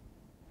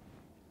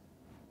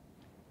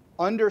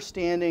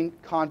understanding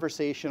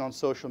conversation on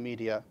social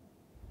media,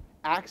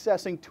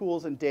 accessing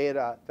tools and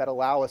data that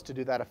allow us to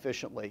do that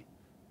efficiently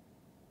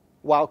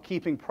while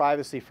keeping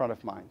privacy front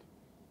of mind.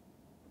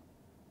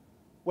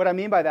 What I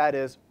mean by that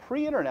is,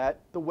 pre-internet,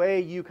 the way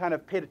you kind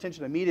of paid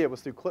attention to media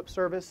was through clip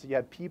service. You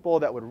had people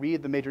that would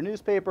read the major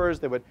newspapers.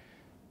 They would,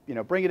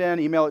 bring it in,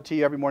 email it to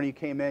you every morning you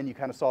came in. You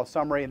kind of saw a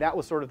summary, and that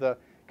was sort of the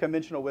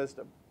conventional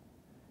wisdom.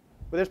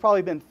 But there's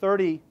probably been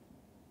 30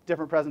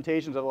 different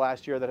presentations over the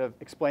last year that have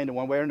explained in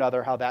one way or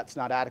another how that's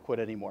not adequate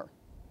anymore,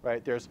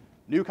 right? There's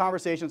new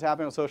conversations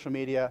happening on social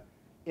media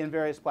in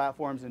various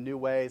platforms in new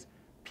ways.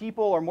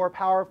 People are more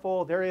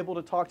powerful. They're able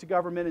to talk to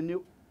government in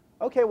new...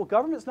 Okay, well,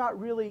 government's not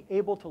really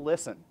able to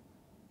listen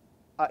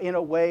in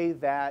a way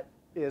that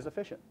is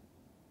efficient.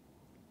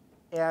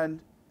 And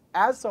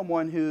as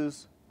someone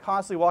who's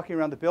constantly walking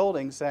around the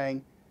building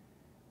saying,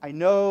 I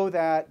know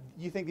that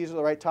you think these are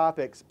the right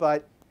topics,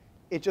 but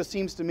it just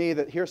seems to me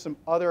that here's some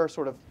other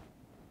sort of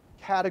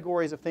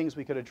categories of things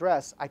we could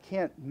address, I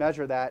can't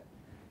measure that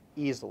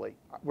easily.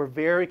 We're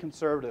very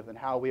conservative in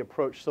how we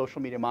approach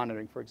social media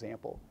monitoring, for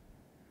example.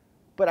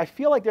 But I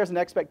feel like there's an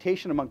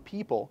expectation among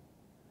people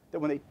that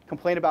when they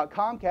complain about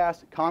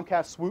Comcast,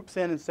 Comcast swoops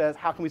in and says,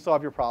 how can we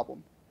solve your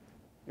problem?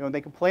 When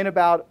they complain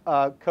about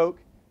Coke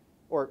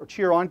or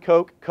cheer on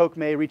Coke, Coke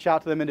may reach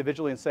out to them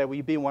individually and say, will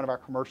you be in one of our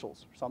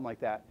commercials or something like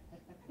that.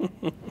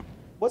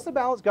 What's the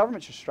balance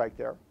government should strike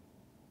there?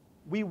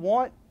 We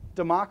want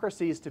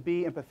democracies to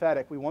be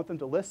empathetic. We want them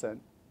to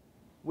listen.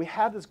 We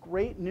have this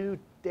great new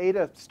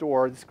data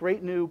store, this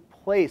great new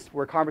place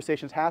where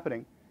conversation is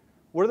happening.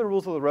 What are the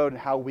rules of the road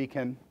and how we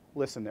can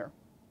listen there?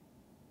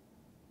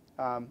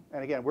 And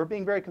again, we're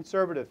being very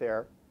conservative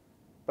there.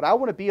 But I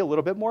want to be a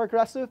little bit more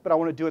aggressive, but I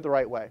want to do it the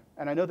right way.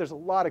 And I know there's a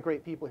lot of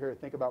great people here who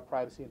think about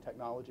privacy and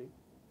technology.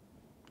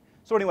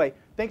 So anyway,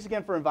 thanks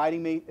again for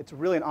inviting me. It's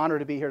really an honor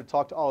to be here to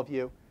talk to all of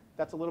you.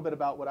 That's a little bit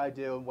about what I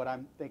do and what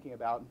I'm thinking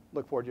about.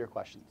 Look forward to your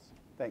questions.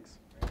 Thanks.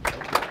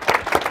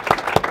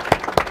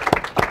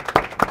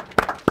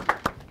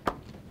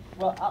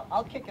 Well,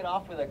 I'll kick it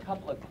off with a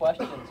couple of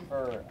questions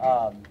for,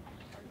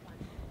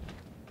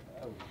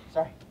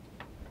 sorry.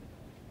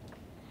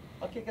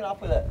 I'll kick it off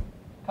with a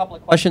couple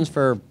of questions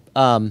for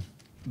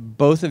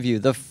both of you.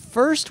 The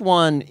first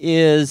one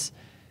is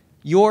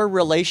your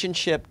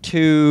relationship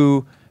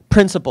to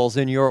principals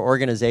in your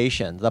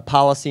organization, the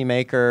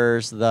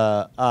policymakers,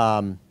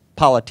 the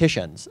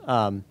politicians.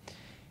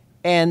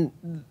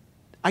 And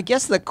I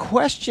guess the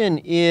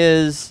question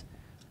is,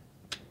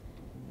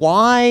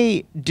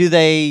 why do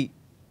they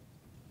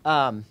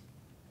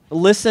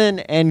listen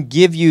and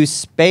give you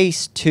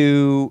space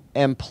to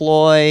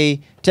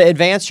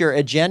advance your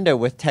agenda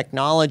with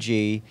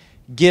technology,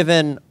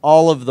 given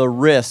all of the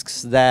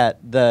risks that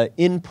the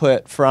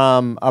input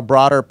from a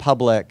broader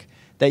public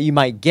that you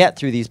might get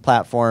through these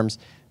platforms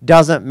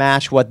doesn't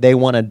match what they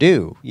want to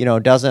do,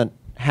 doesn't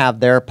have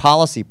their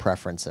policy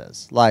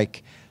preferences,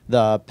 like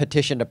the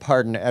petition to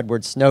pardon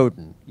Edward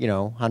Snowden,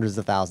 hundreds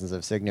of thousands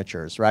of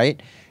signatures,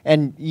 right?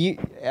 And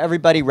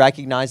everybody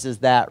recognizes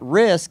that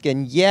risk,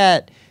 and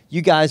yet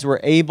you guys were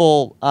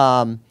able,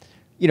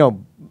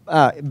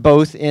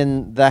 both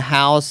in the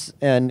House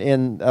and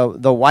in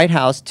the White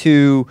House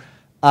to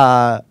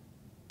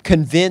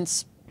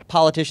convince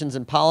politicians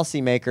and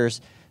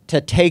policymakers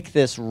to take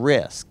this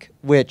risk,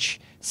 which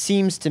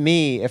seems to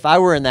me, if I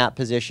were in that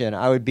position,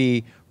 I would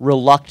be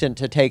reluctant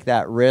to take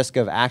that risk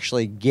of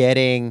actually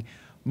getting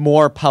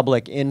more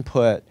public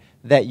input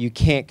that you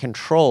can't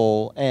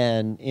control,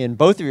 and in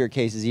both of your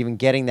cases, even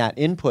getting that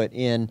input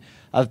in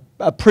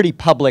a pretty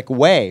public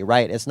way,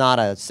 right? It's not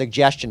a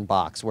suggestion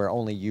box where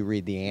only you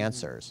read the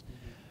answers,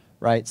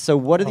 right? So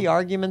what are the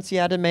arguments you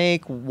had to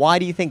make? Why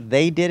do you think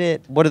they did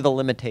it? What are the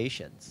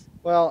limitations?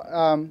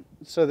 Well,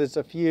 so there's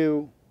a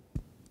few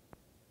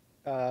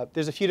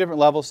different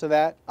levels to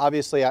that.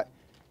 Obviously,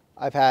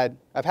 I've had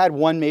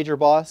one major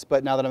boss,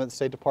 but now that I'm at the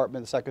State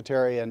Department, the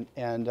secretary and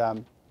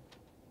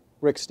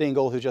Rick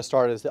Stingel, who just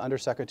started as the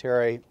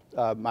undersecretary,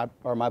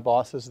 my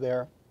boss is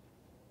there.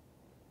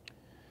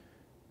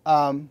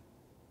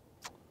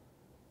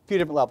 Few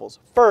different levels.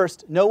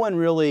 First, no one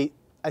really,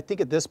 I think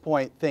at this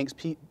point, thinks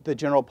the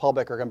general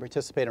public are going to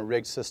participate in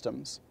rigged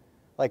systems.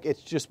 Like,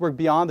 it's just, we're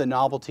beyond the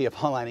novelty of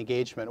online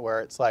engagement,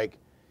 where it's like,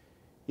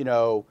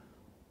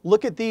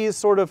 look at these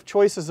sort of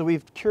choices that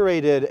we've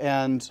curated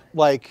and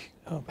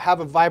have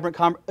a vibrant,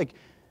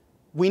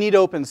 we need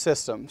open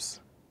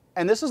systems.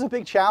 And this is a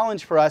big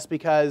challenge for us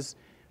because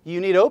you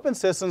need open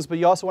systems, but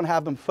you also want to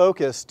have them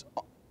focused,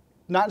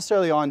 not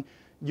necessarily on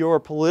your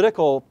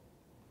political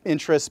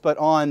interests, but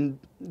on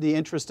the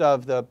interest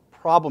of the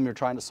problem you're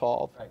trying to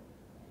solve. Right.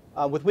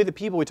 With We the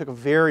People, we took a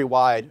very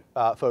wide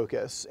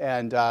focus,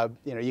 and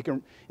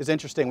it's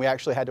interesting. We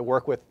actually had to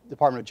work with the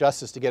Department of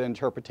Justice to get an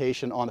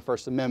interpretation on the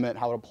First Amendment,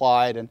 how it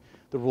applied, and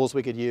the rules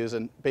we could use.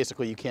 And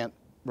basically, you can't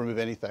remove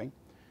anything.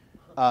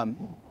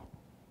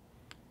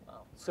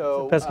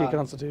 So It's a pesky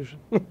Constitution.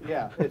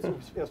 yeah,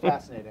 it's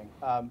fascinating.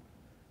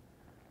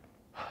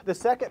 The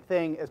second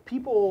thing is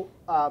people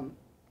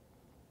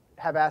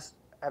have asked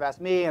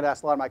me and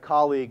asked a lot of my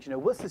colleagues,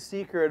 what's the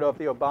secret of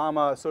the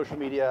Obama social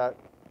media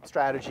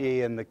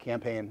strategy in the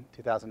campaign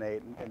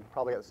 2008, and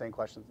probably got the same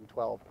questions in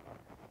 12.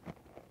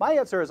 My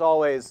answer is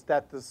always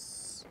that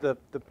the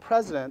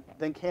president,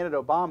 then candidate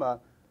Obama,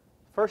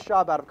 first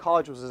job out of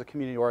college was as a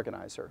community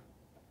organizer.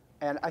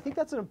 And I think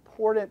that's an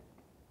important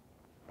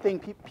thing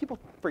people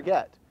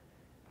forget,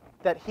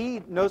 that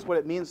he knows what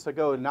it means to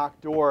go knock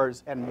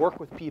doors and work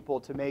with people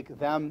to make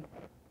them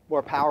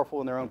more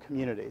powerful in their own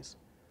communities.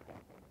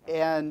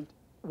 And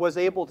was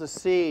able to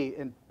see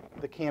in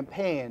the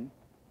campaign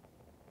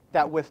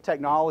that with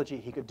technology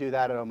he could do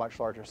that at a much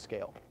larger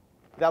scale.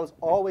 That was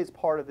always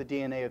part of the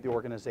DNA of the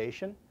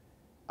organization,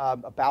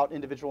 about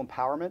individual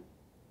empowerment.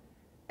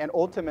 And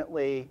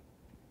ultimately,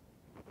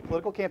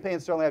 political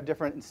campaigns certainly have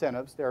different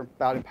incentives. They're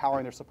about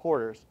empowering their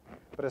supporters.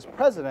 But as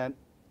president,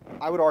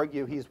 I would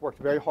argue he's worked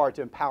very hard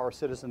to empower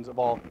citizens of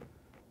all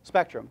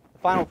spectrum. The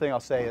final thing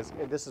I'll say is,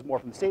 and this is more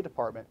from the State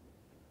Department,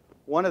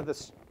 one of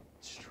the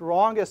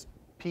strongest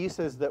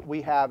pieces that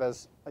we have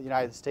as the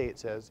United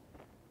States is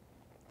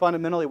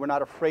fundamentally we're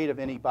not afraid of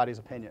anybody's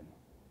opinion,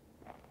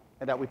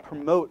 and that we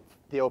promote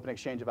the open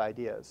exchange of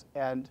ideas.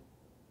 And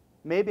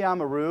maybe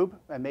I'm a rube,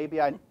 and maybe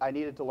I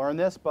needed to learn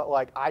this, but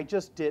I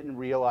just didn't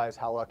realize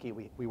how lucky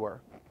we were.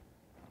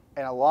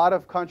 And a lot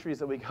of countries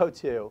that we go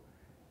to,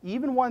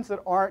 even ones that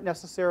aren't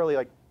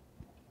necessarily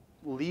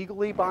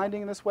legally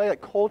binding in this way,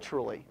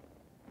 culturally,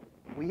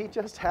 we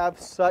just have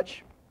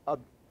such a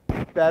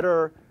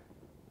better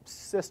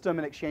system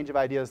and exchange of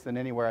ideas than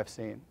anywhere I've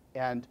seen.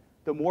 And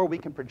the more we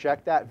can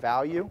project that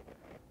value,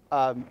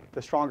 the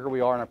stronger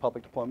we are in our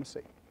public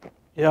diplomacy.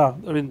 Yeah,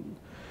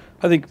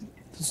 I think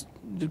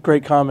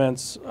great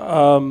comments.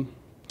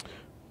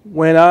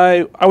 When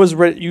I was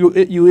ready, you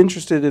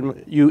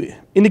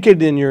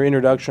indicated in your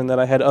introduction that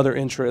I had other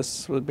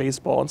interests with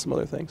baseball and some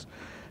other things,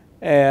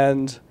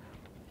 and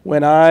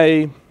when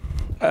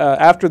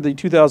after the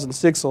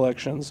 2006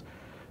 elections,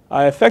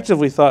 I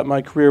effectively thought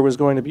my career was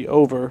going to be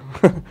over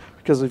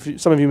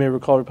because some of you may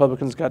recall,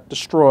 Republicans got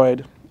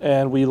destroyed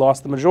and we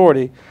lost the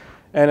majority.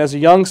 And as a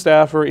young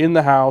staffer in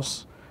the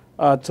House,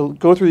 to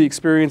go through the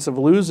experience of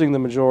losing the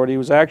majority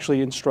was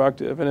actually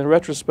instructive. And in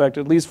retrospect,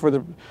 at least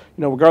for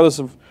regardless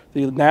of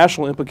the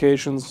national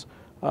implications,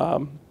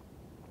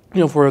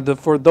 for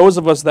those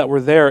of us that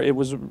were there, it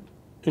was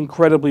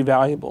incredibly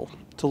valuable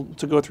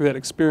to go through that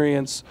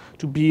experience,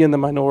 to be in the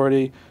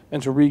minority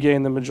and to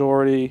regain the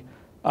majority,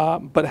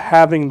 but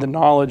having the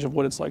knowledge of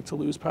what it's like to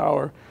lose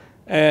power,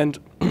 and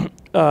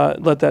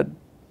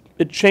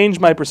it changed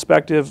my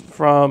perspective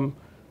from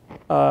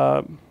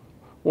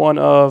one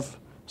of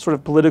sort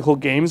of political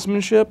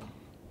gamesmanship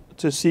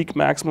to seek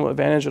maximum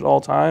advantage at all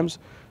times,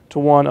 to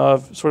one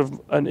of sort of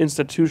an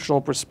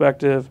institutional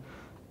perspective.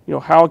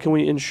 How can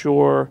we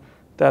ensure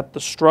that the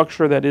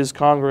structure that is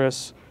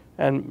Congress,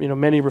 and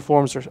many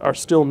reforms are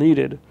still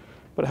needed,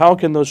 but how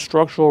can those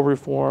structural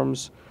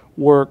reforms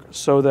work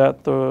so that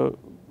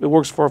it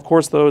works for, of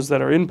course, those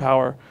that are in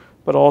power,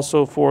 but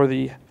also for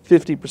the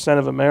 50%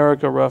 of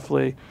America,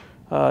 roughly,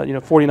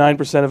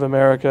 49% of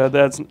America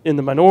that's in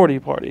the minority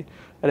party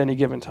at any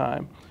given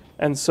time.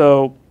 And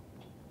so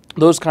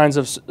those kinds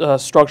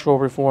of structural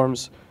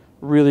reforms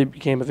really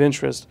became of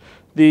interest.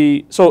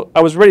 So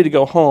I was ready to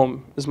go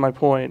home, is my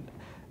point.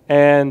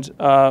 And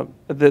the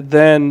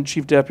then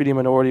Chief Deputy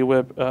Minority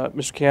Whip,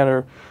 Mr.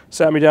 Cantor,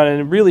 sat me down,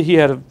 and really he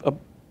had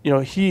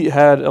he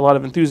had a lot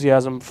of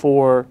enthusiasm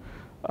for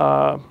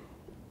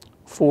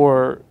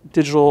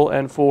digital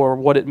and for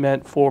what it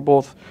meant for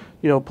both,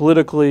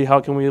 politically, how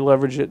can we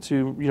leverage it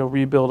to,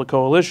 rebuild a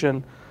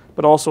coalition,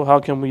 but also how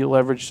can we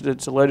leverage it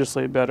to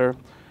legislate better.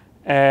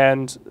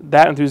 And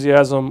that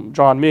enthusiasm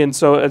drawn me in.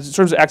 So in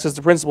terms of access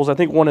to principles, I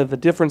think one of the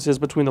differences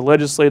between the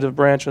legislative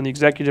branch and the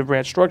executive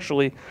branch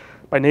structurally,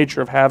 by nature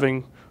of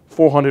having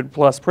 400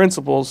 plus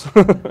principles,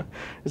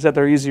 is that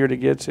they're easier to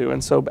get to.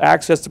 And so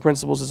access to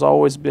principles has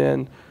always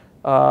been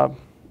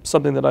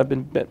something that I've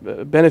been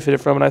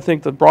benefited from. And I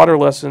think the broader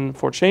lesson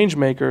for change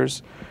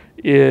makers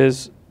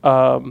is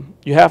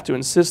you have to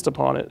insist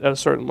upon it at a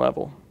certain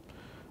level,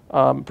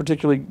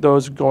 particularly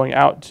those going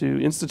out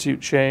to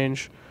institute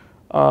change.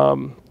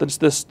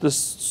 The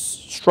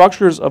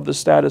structures of the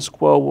status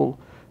quo will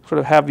sort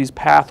of have these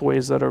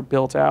pathways that are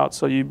built out.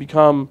 So you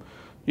become,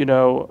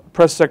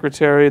 press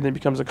secretary, and then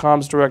becomes a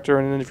comms director,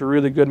 and then if you're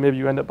really good, maybe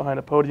you end up behind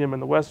a podium in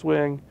the West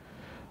Wing,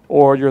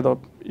 or you're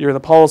the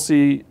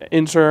policy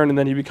intern, and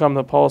then you become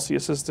the policy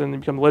assistant, and you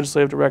become the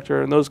legislative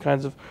director, and those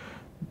kinds of.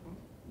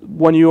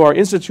 When you are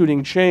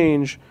instituting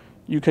change,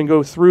 you can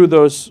go through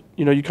those.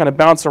 You kind of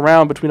bounce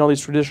around between all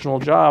these traditional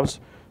jobs,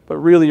 but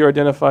really you're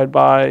identified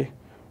by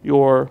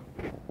your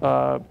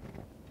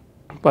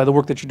by the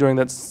work that you're doing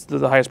that's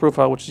the highest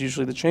profile, which is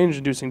usually the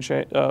change-inducing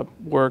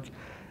work.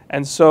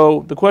 And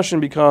so the question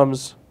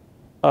becomes,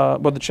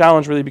 what the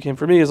challenge really became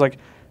for me is like,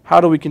 how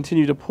do we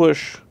continue to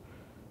push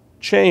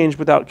change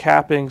without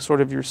capping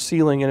sort of your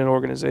ceiling in an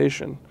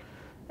organization?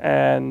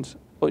 And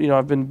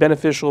I've been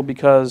beneficial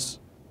because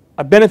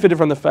I benefited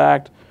from the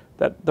fact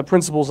that the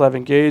principles I've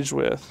engaged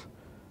with,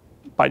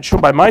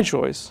 by my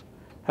choice,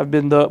 have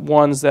been the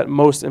ones that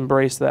most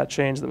embrace that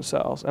change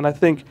themselves. And I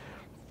think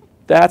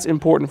that's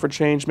important for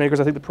change makers.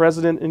 I think the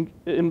president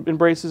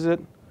embraces it.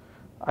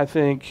 I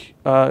think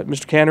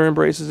Mr. Cantor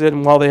embraces it.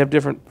 And while they have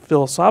different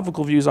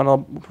philosophical views on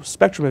a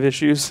spectrum of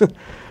issues,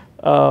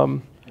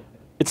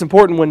 it's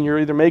important when you're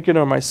either Macon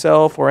or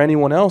myself or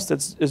anyone else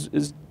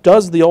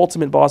does the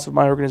ultimate boss of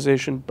my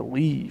organization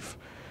believe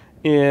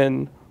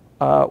in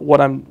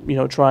what I'm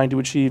trying to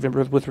achieve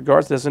with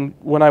regards to this. And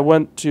when I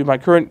went to my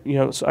current,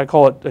 so I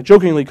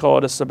jokingly call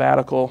it a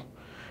sabbatical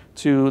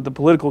to the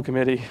political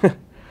committee,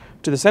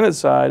 to the Senate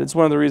side, it's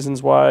one of the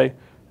reasons why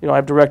I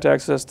have direct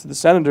access to the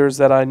senators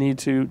that I need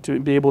to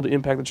be able to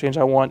impact the change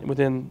I want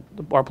within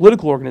our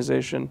political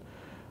organization.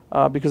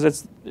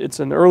 Because it's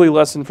an early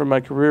lesson from my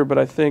career, but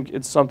I think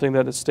it's something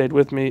that has stayed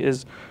with me,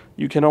 is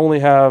you should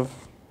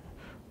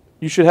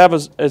have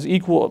as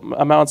equal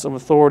amounts of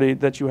authority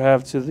that you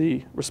have to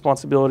the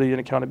responsibility and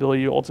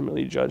accountability you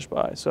ultimately judge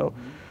by. So,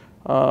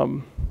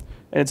 and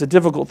it's a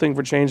difficult thing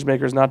for change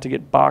makers not to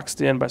get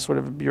boxed in by sort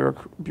of a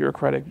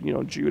bureaucratic,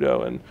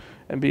 judo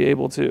and be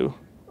able to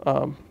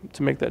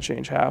make that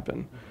change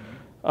happen.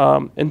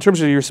 In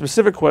terms of your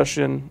specific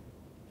question,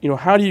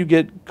 how do you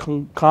get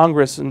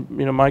Congress,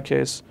 in my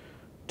case,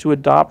 to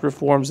adopt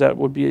reforms that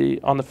would be,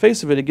 on the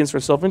face of it, against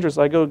their self-interest?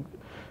 I go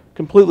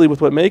completely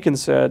with what Macon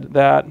said,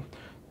 that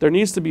there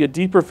needs to be a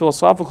deeper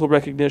philosophical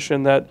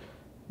recognition that,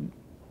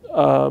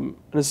 and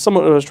it's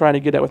somewhat what I was trying to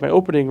get at with my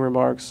opening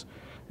remarks,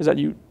 is that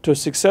to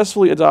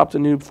successfully adopt a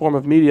new form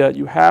of media,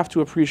 you have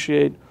to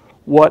appreciate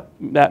what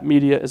that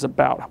media is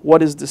about,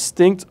 what is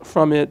distinct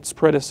from its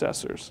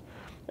predecessors.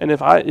 And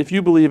if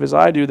you believe, as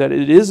I do, that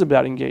it is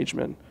about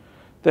engagement,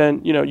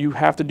 then you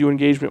have to do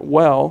engagement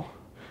well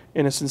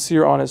in a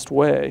sincere, honest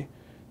way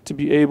to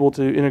be able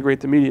to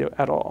integrate the media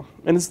at all.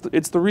 And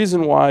it's the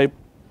reason why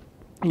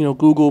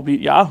Google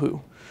beat Yahoo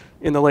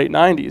in the late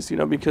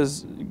 90s,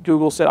 because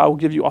Google said, I will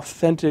give you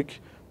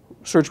authentic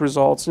search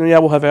results. And yeah,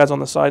 we'll have ads on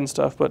the side and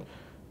stuff, but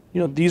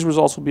these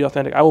results will be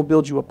authentic. I will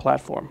build you a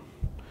platform.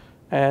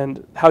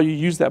 And how you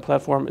use that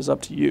platform is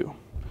up to you.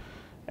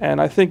 And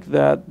I think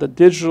that the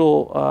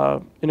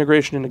digital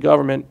integration into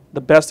government,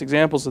 the best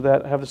examples of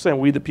that, I have to say,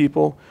 We the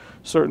People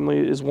certainly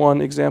is one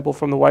example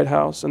from the White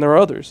House, and there are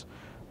others.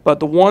 But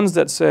the ones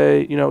that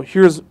say,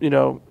 here's,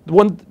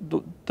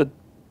 the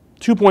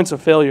 2 points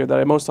of failure that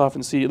I most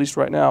often see, at least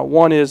right now,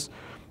 one is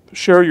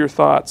share your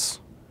thoughts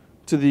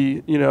to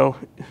the,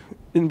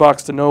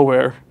 inbox to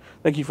nowhere.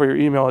 Thank you for your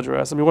email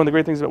address. I mean, one of the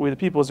great things about We the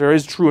People is there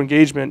is true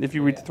engagement if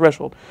you read the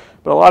threshold.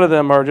 But a lot of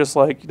them are just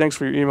like, thanks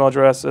for your email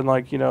address, and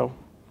I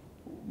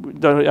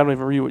don't even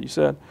read what you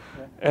said.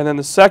 Okay. And then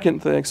the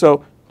second thing,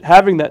 so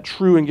having that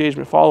true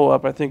engagement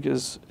follow-up, I think,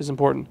 is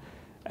important.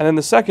 And then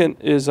the second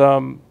is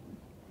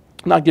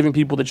not giving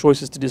people the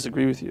choices to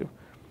disagree with you.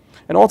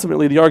 And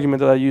ultimately, the argument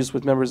that I use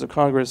with members of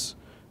Congress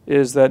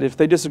is that if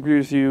they disagree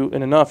with you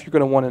enough, you're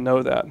going to want to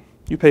know that.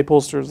 You pay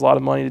pollsters a lot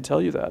of money to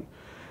tell you that.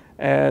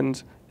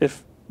 And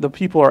if the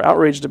people are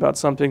outraged about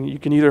something, you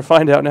can either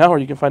find out now or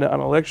you can find out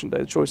on election day.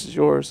 The choice is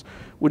yours.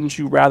 Wouldn't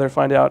you rather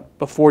find out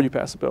before you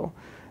pass a bill?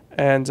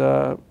 And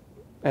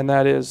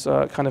that is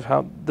kind of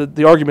how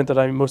the argument that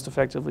I most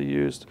effectively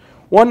used.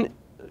 One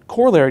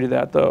corollary to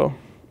that, though,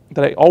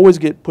 that I always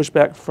get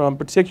pushback from,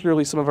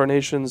 particularly some of our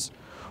nation's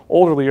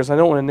older leaders. I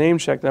don't want to name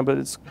check them, but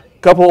it's a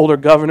couple older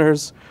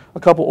governors, a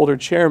couple older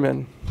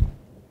chairmen,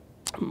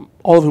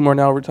 all of whom are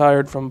now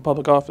retired from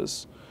public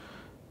office.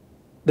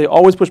 They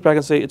always push back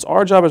and say, it's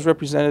our job as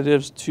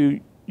representatives to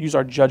use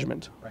our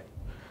judgment.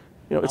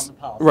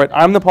 Right.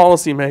 I'm the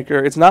policy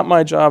maker. It's not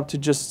my job to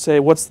just say,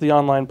 what's the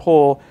online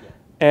poll? Yeah.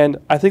 And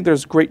I think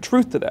there's great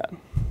truth to that.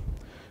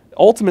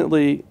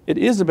 Ultimately, it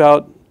is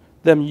about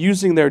them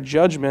using their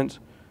judgment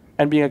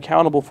and being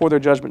accountable for their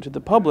judgment to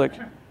the public.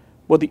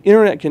 What the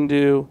internet can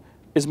do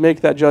is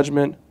make that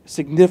judgment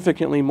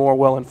significantly more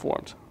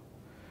well-informed.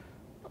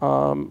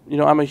 I'm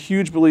a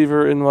huge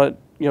believer in what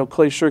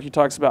Clay Shirky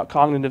talks about,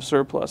 cognitive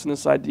surplus, and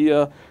this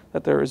idea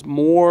that there is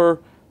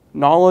more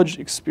knowledge,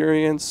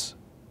 experience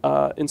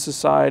in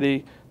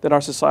society than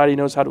our society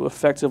knows how to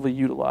effectively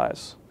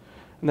utilize.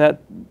 And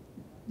that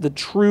the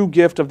true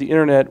gift of the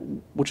internet,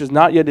 which is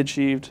not yet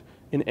achieved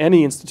in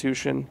any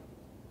institution,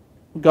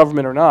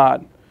 government or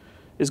not,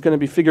 is going to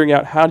be figuring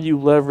out how do you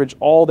leverage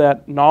all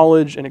that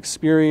knowledge and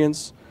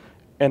experience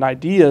and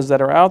ideas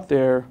that are out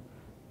there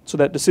so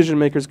that decision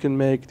makers can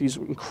make these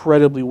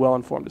incredibly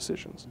well-informed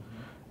decisions.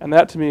 And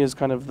that, to me, is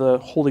kind of the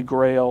holy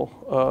grail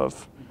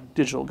of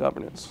digital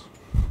governance.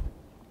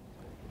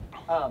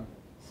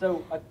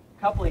 So a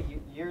couple of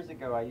years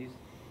ago, I used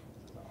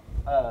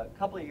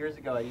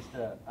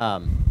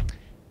to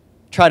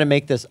try to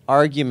make this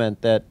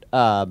argument that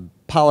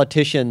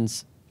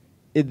politicians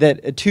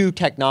two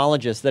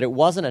technologists, that it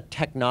wasn't a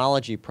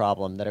technology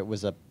problem, that it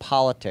was a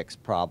politics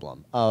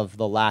problem of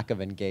the lack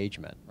of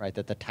engagement, right?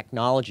 That the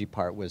technology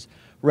part was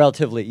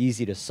relatively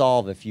easy to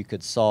solve if you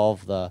could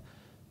solve the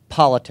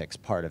politics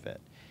part of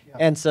it. Yeah.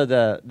 And so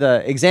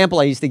the example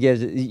I used to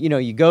give is,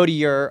 you go to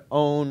your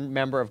own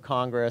member of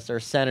Congress or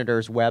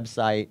senator's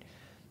website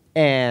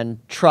and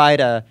try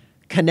to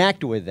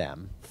connect with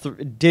them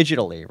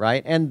digitally,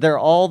 right? And they're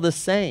all the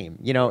same.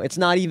 It's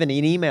not even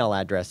an email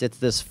address. It's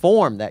this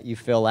form that you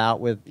fill out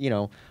with,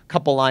 a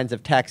couple lines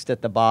of text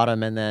at the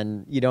bottom, and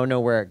then you don't know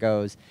where it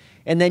goes.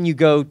 And then you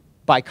go,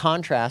 by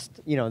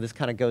contrast, this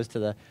kind of goes to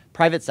the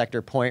private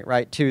sector point,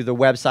 right, to the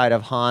website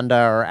of Honda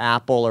or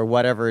Apple or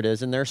whatever it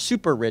is, and there are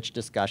super rich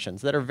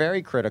discussions that are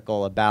very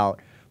critical about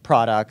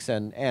products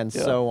and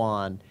so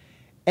on.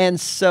 And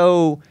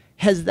so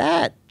has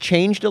that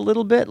changed a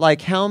little bit?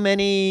 Like, how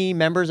many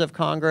members of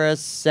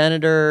Congress,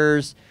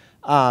 senators,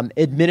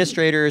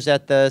 administrators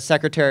at the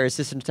secretary,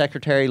 assistant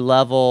secretary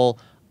level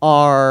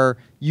are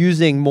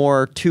using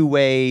more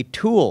two-way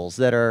tools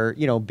that are,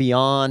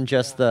 beyond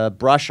just the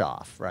brush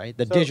off, right?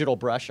 The digital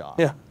brush off.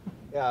 Yeah.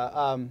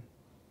 Yeah.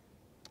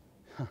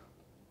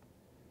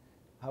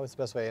 How is the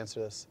best way to answer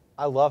this?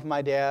 I love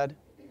my dad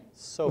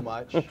so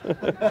much.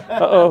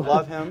 Uh-oh.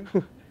 Love him.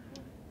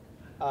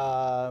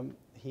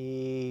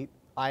 He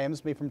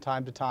IMs me from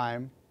time to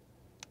time,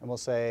 and we'll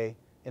say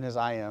in his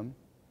IM,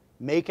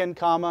 Macon,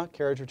 comma,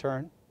 carriage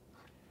return.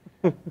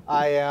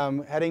 I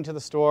am heading to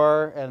the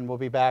store and we'll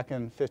be back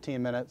in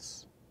 15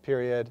 minutes,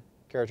 period,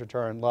 carriage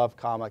return, love,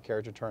 comma,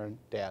 carriage return,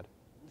 dad.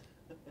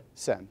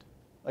 Send.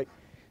 Like,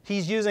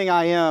 he's using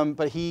IM,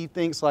 but he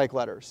thinks like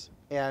letters.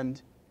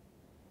 And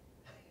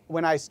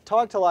when I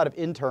talk to a lot of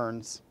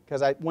interns,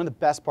 because one of the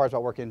best parts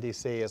about working in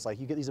DC is like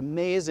you get these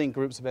amazing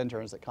groups of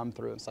interns that come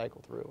through and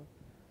cycle through.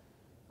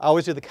 I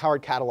always do the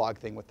card catalog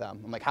thing with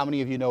them. I'm like, how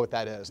many of you know what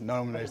that is? And none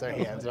of them raise their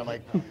hands. And I'm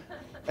like,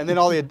 and then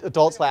all the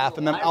adults laugh,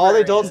 and then all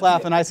the adults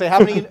laugh, and I say, how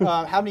many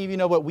of you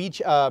know what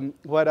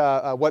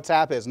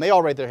WhatsApp is? And they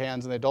all raise their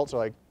hands, and the adults are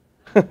like,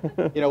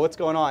 what's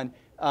going on?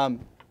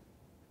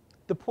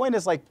 The point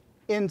is, like,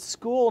 in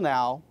school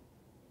now,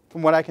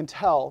 from what I can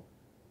tell,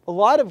 a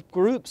lot of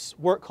groups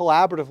work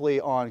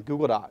collaboratively on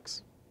Google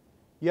Docs.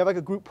 You have like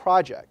a group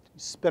project. You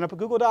spin up a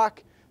Google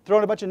Doc, throw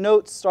in a bunch of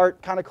notes,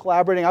 start kind of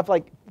collaborating. I've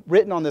like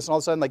written on this, and all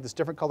of a sudden, like this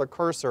different color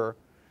cursor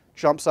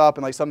jumps up,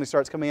 and like something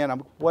starts coming in.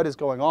 What is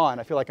going on?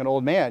 I feel like an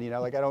old man,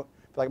 like I don't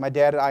feel like my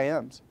dad at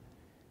IMs.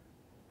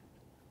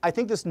 I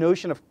think this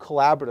notion of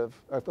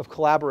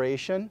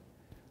collaboration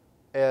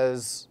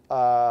has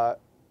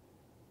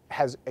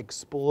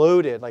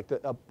exploded. Like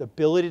the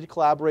ability to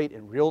collaborate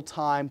in real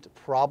time, to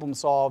problem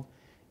solve,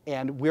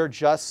 and we're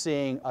just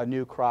seeing a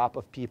new crop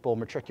of people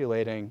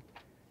matriculating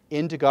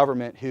into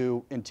government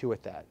who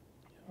intuit that.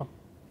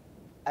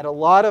 And a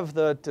lot of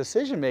the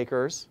decision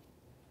makers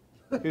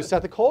who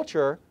set the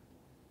culture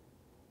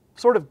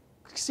sort of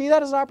see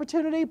that as an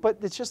opportunity, but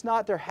it's just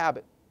not their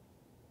habit.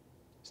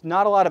 It's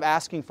not a lot of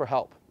asking for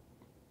help.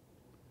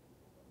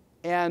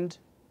 And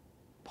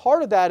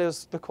part of that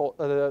is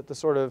the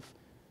sort of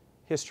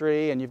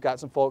history, and you've got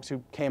some folks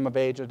who came of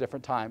age at a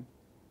different time.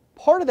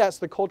 Part of that's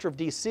the culture of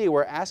DC,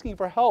 where asking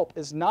for help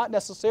is not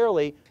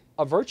necessarily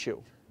a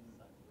virtue.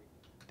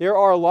 There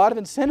are a lot of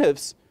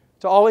incentives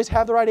to always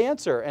have the right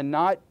answer and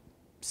not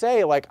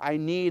say, like, I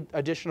need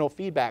additional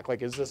feedback,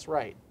 like, is this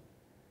right?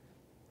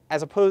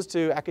 As opposed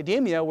to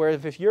academia, where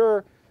if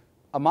you're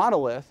a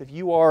monolith, if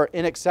you are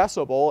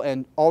inaccessible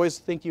and always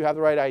think you have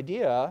the right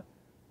idea,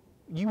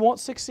 you won't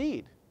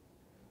succeed.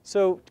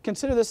 So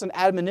consider this an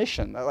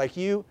admonition, that like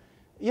you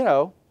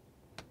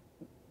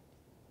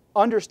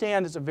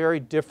understand it's a very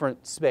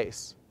different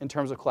space in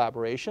terms of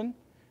collaboration,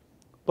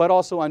 but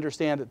also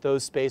understand that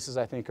those spaces,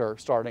 I think, are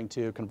starting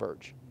to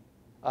converge.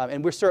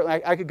 And we're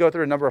certainly, I could go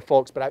through a number of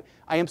folks, but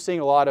I am seeing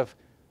a lot of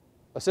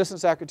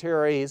assistant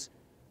secretaries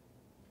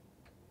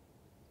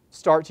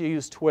start to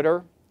use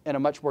Twitter in a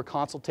much more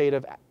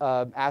consultative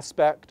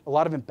aspect. A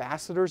lot of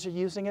ambassadors are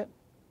using it.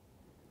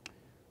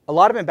 A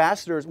lot of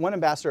ambassadors, one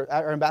ambassador,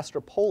 our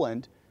ambassador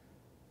Poland,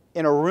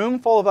 in a room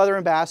full of other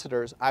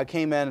ambassadors, I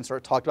came in and sort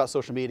of talked about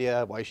social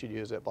media, why you should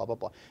use it, blah, blah,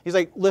 blah. He's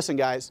like, listen,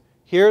 guys,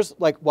 here's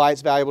like why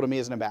it's valuable to me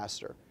as an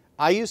ambassador.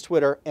 I use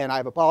Twitter, and I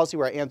have a policy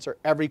where I answer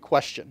every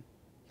question,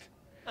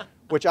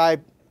 which I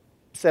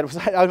said,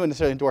 I wouldn't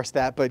necessarily endorse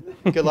that, but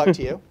good luck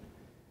to you.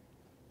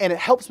 And it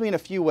helps me in a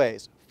few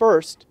ways.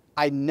 First,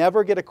 I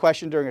never get a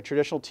question during a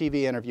traditional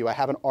TV interview I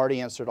haven't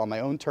already answered on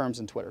my own terms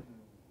in Twitter.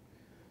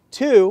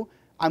 Two,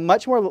 I'm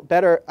much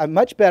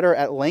better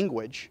at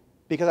language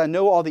because I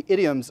know all the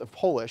idioms of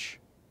Polish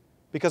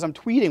because I'm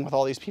tweeting with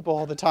all these people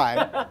all the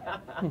time.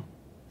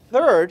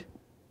 Third,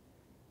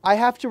 I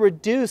have to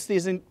reduce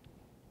these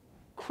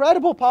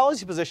incredible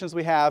policy positions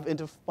we have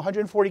into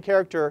 140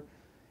 character,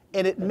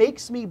 and it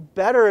makes me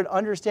better at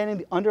understanding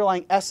the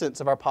underlying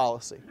essence of our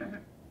policy.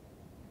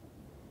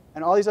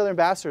 And all these other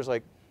ambassadors are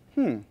like,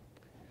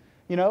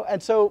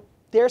 and so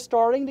they're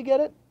starting to get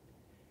it.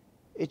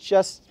 It's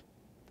just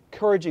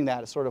encouraging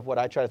that is sort of what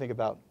I try to think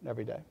about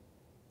every day.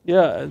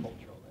 Yeah.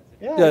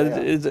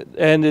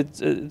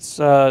 It's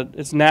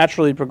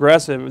naturally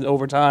progressive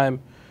over time.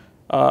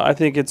 I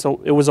think it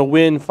was a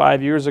win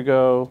 5 years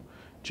ago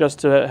just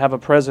to have a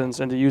presence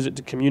and to use it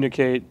to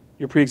communicate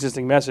your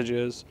pre-existing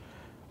messages.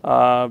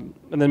 And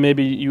then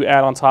maybe you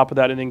add on top of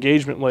that an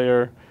engagement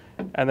layer,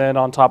 and then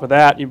on top of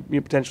that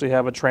you potentially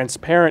have a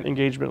transparent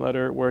engagement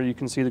letter where you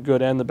can see the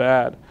good and the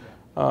bad.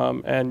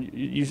 And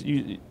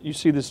you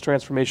see this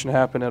transformation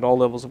happen at all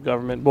levels of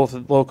government, both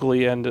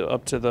locally and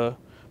up to the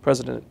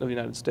President of the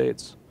United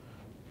States.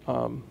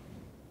 So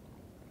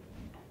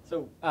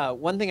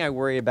one thing I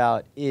worry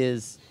about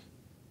is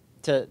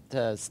to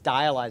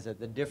stylize it,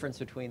 the difference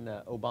between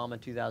the Obama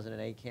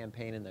 2008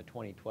 campaign and the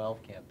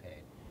 2012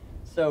 campaign.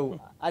 So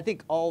I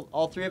think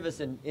all three of us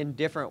in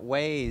different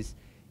ways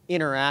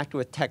interact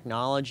with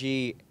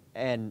technology,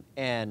 and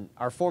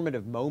our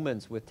formative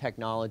moments with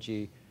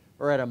technology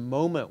are at a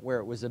moment where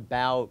it was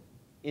about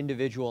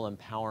individual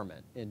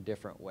empowerment in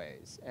different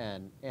ways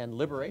and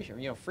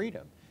liberation,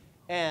 freedom.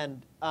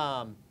 And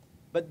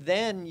but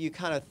then you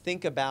kind of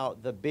think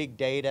about the big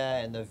data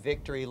and the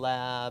victory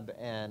lab,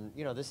 and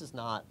this is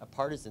not a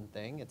partisan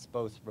thing. It's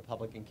both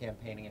Republican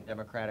campaigning and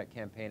Democratic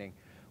campaigning,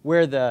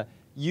 where the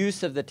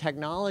use of the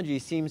technology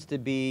seems to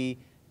be,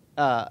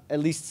 at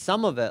least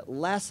some of it,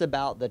 less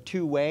about the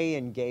two-way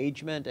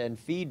engagement and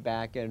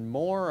feedback and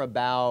more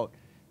about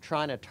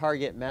trying to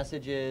target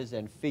messages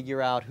and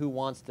figure out who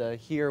wants to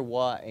hear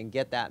what and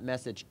get that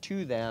message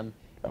to them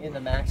in the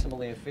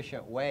maximally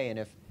efficient way. And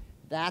if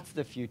that's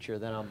the future,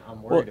 then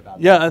I'm worried about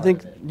that. Yeah, I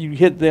think you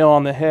hit the nail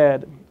on the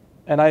head.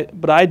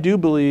 But I do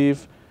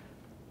believe,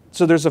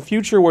 so there's a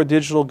future where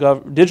digital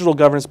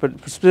governance, but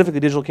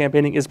specifically digital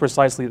campaigning, is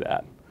precisely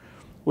that,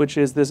 which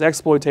is this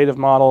exploitative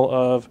model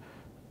of,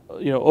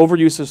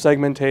 overuse of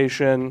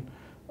segmentation,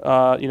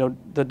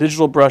 the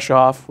digital brush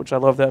off, which I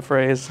love that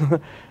phrase,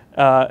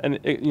 and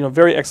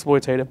very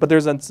exploitative. But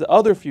there's this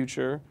other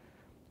future,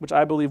 which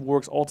I believe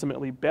works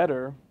ultimately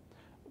better,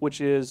 which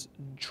is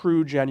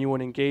true,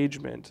 genuine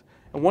engagement.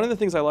 And one of the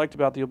things I liked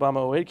about the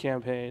Obama 08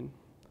 campaign,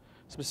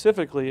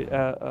 specifically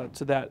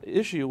to that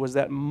issue, was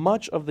that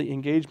much of the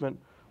engagement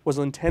was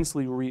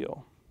intensely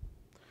real,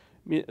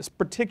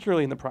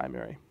 particularly in the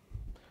primary,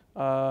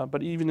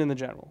 but even in the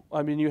general.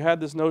 I mean, you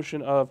had this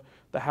notion of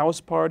the house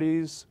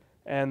parties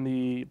and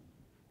the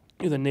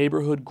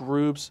neighborhood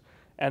groups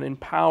and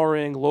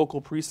empowering local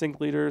precinct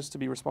leaders to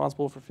be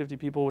responsible for 50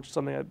 people, which is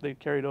something that they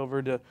carried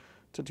over to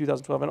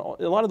 2012. And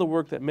a lot of the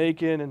work that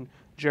Macon and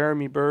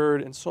Jeremy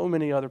Bird and so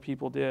many other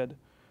people did.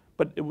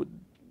 But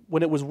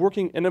when it was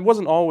working, and it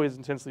wasn't always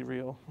intensely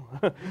real.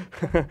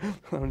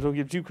 Don't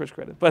give too much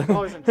credit. But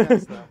Always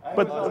intense, though.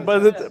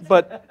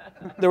 but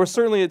there was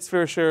certainly its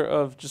fair share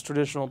of just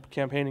traditional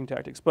campaigning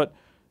tactics. But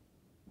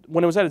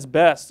when it was at its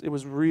best, it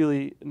was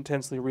really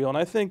intensely real. And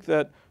I think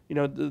that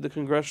the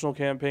congressional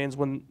campaigns,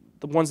 when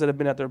the ones that have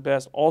been at their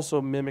best,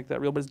 also mimic that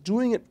real. But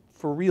doing it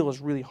for real is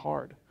really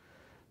hard,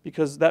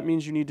 because that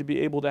means you need to be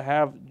able to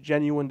have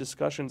genuine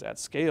discussions at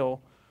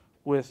scale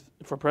with,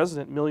 for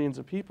president, millions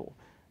of people.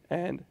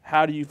 And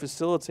how do you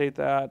facilitate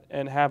that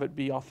and have it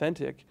be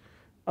authentic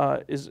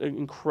is an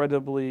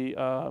incredibly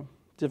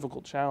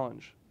difficult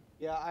challenge.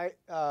 Yeah,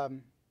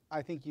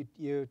 I think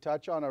you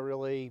touch on a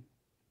really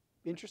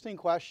interesting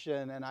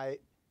question, and I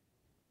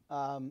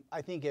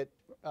think it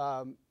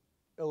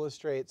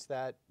illustrates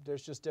that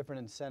there's just different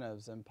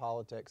incentives in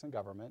politics and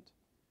government.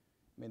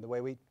 I mean, the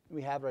way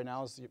we have right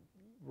now is you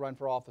run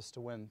for office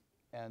to win,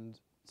 and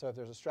so if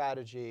there's a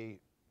strategy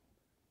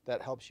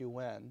that helps you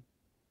win,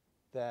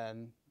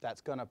 then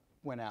that's going to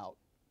win out.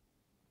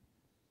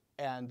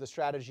 And the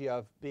strategy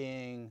of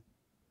being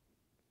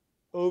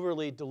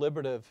overly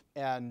deliberative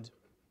and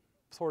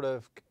sort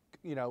of,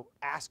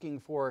 asking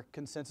for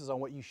consensus on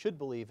what you should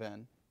believe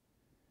in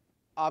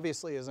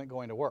obviously isn't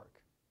going to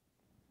work.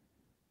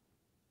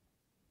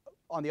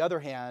 On the other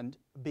hand,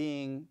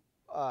 being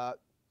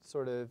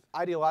sort of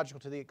ideological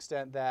to the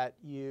extent that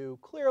you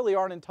clearly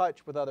aren't in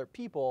touch with other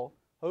people,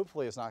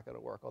 hopefully is not going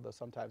to work, although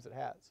sometimes it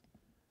has.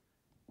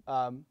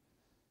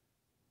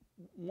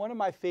 One of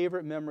my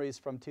favorite memories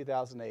from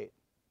 2008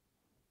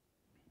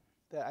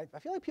 that I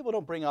feel like people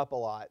don't bring up a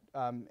lot,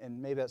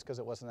 and maybe that's because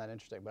it wasn't that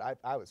interesting, but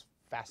I was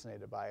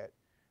fascinated by it.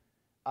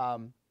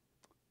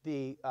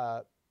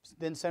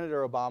 Then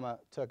Senator Obama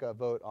took a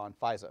vote on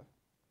FISA.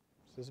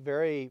 So it's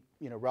very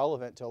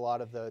relevant to a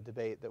lot of the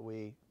debate that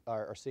we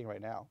are seeing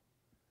right now.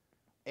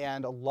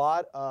 And a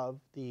lot of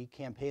the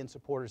campaign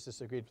supporters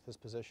disagreed with his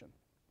position.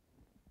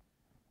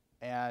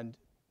 And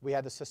we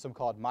had this system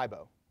called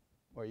MIBO,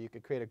 where you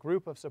could create a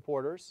group of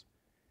supporters,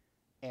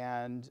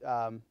 and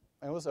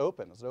it was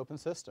open. It was an open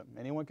system.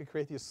 Anyone could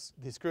create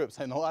these groups,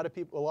 and a lot of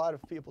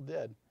people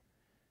did.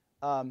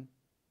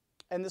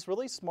 And this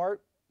really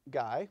smart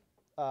guy,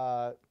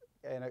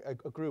 and a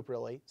group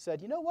really,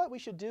 said, you know what we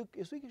should do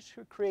is we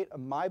should create a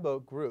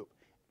MIBO group,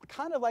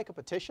 kind of like a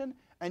petition,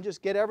 and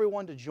just get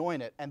everyone to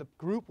join it, and the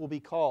group will be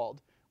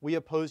called "We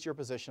Oppose Your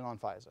Position on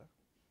FISA."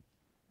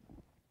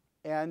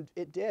 And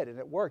it did, and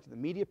it worked. The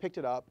media picked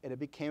it up, and it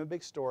became a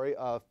big story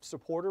of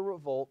supporter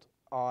revolt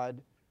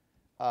on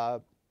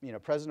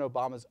President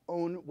Obama's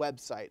own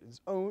website,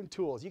 his own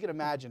tools. You can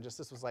imagine just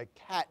this was like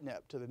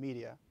catnip to the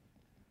media.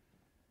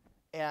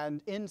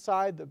 And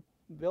inside the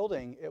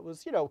building, it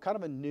was, kind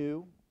of a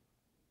new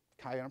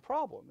kind of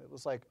problem. It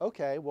was like,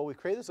 okay, well, we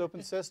created this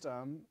open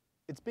system.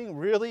 It's being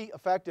really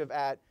effective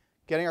at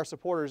getting our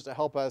supporters to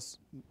help us,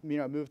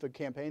 move the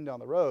campaign down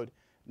the road.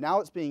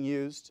 Now it's being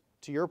used,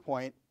 to your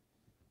point,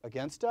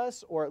 against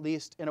us, or at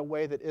least in a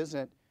way that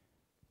isn't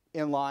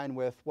in line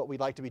with what we'd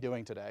like to be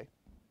doing today,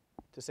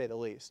 to say the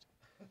least.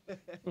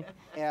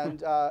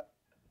 And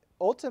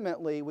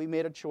ultimately, we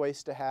made a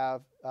choice to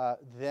have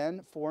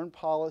then foreign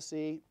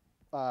policy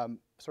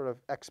sort of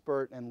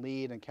expert and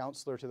lead and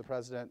counselor to the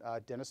president,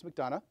 Dennis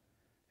McDonough,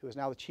 who is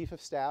now the chief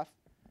of staff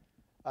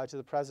to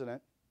the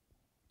president,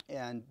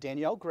 and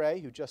Danielle Gray,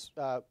 who just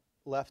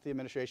left the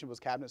administration, was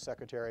cabinet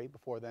secretary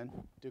before then,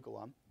 Duke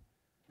alum,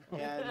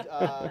 and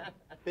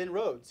Ben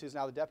Rhodes, who's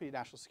now the deputy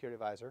national security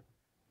advisor,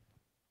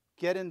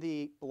 get in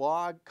the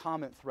blog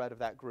comment thread of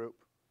that group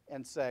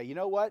and say, you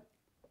know what,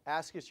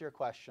 ask us your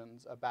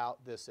questions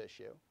about this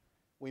issue.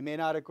 We may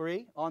not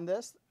agree on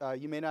this.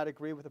 You may not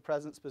agree with the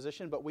president's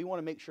position, but we want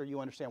to make sure you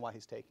understand why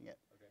he's taking it.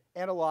 Okay.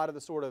 And a lot of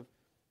the sort of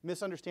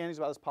misunderstandings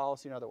about his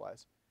policy and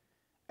otherwise.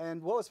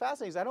 And what was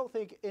fascinating is I don't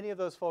think any of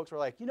those folks were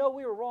like, we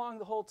were wrong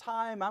the whole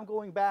time. I'm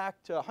going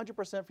back to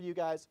 100% for you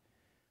guys.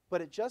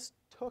 But it just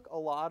took a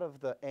lot of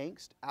the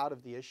angst out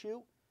of the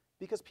issue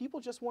because people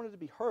just wanted to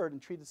be heard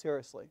and treated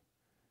seriously.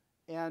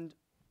 And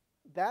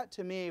that,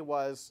 to me,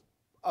 was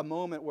a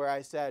moment where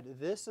I said,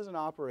 this is an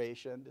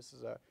operation, this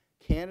is a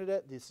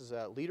candidate, this is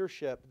a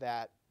leadership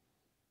that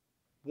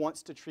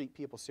wants to treat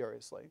people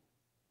seriously.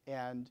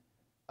 And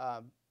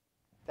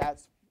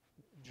that's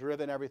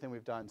driven everything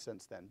we've done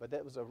since then. But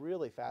that was a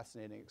really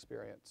fascinating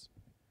experience.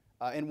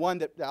 And one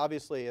that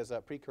obviously is a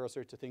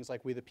precursor to things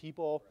like We the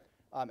People,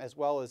 as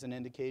well as an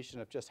indication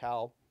of just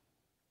how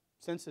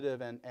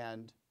sensitive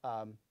and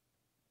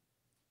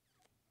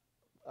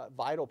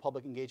vital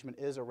public engagement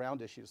is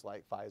around issues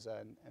like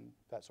FISA and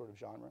that sort of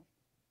genre.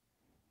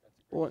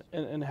 Well,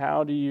 and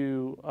how do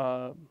you,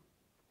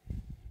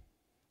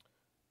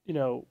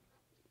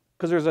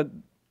 because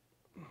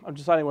I'm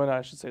deciding when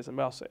I should say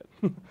something, I'll say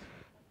it.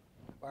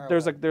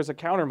 There's a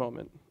counter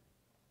moment,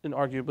 and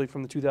arguably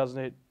from the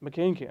 2008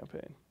 McCain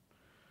campaign,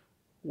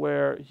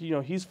 where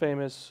he's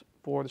famous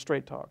for the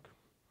straight talk,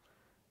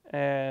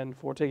 and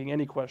for taking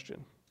any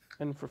question,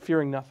 and for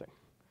fearing nothing.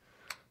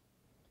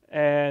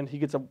 And he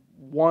gets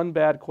one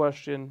bad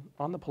question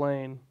on the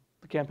plane,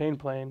 the campaign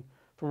plane,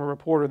 from a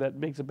reporter that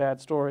makes a bad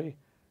story,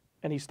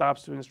 and he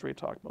stops doing the straight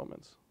talk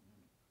moments.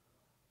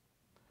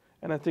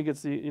 And I think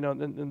it's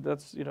and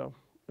that's a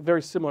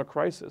very similar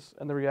crisis,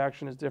 and the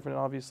reaction is different.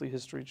 And obviously,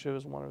 history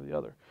chose one or the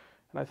other.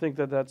 And I think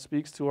that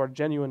speaks to our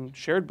genuine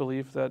shared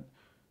belief that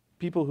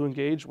people who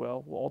engage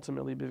well will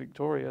ultimately be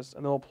victorious,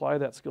 and they'll apply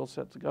that skill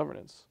set to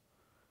governance.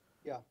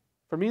 Yeah.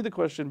 For me, the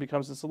question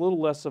becomes, it's a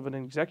little less of an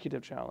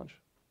executive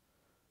challenge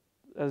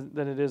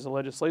than it is a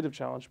legislative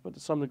challenge, but to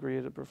some degree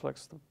it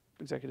reflects the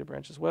executive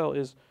branch as well,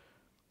 is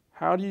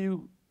how do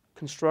you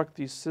construct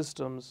these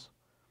systems?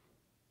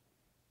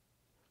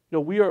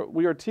 We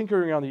are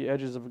tinkering on the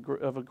edges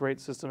of a great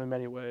system in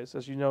many ways,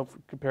 as you know,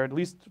 compared at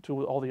least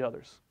to all the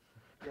others.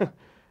 Yeah.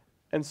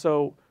 And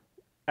so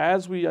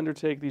as we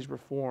undertake these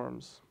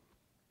reforms,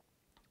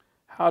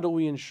 how do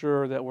we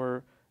ensure that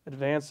we're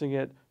advancing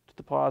it to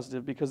the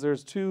positive? Because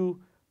there's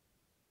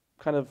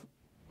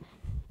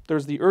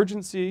there's the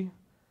urgency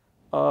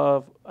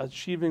of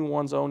achieving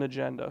one's own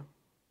agenda,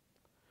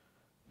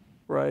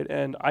 right?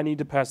 And I need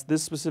to pass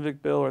this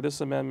specific bill or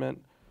this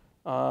amendment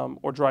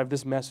or drive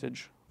this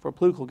message for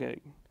political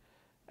gain.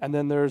 And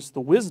then there's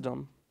the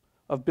wisdom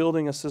of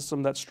building a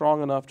system that's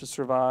strong enough to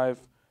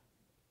survive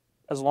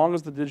as long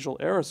as the digital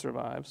era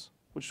survives,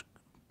 which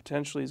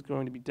potentially is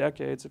going to be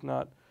decades, if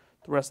not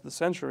the rest of the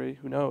century,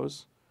 who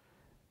knows,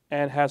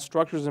 and has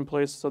structures in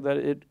place so that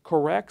it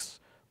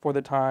corrects for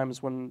the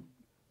times when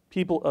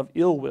people of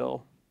ill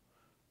will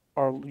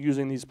are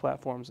using these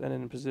platforms and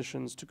in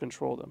positions to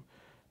control them.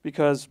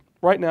 Because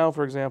right now,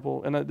 for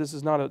example, and this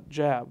is not a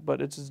jab, but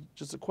it's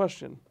just a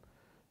question,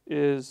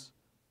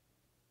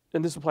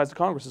 and this applies to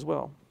Congress as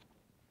well.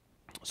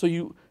 So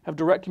you have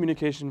direct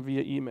communication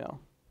via email.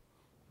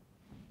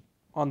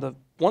 On the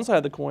one side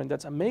of the coin,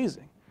 that's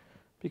amazing,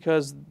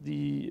 because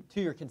to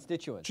your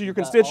constituents. To your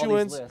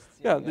constituents,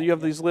 you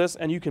have these lists,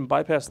 and you can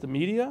bypass the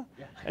media,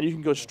 and you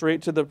can go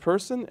straight to the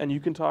person, and you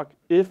can talk.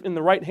 If in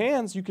the right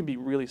hands, you can be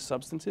really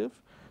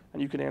substantive,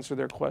 and you can answer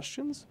their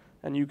questions,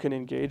 and you can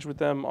engage with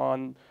them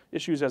on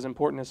issues as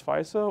important as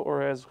FISA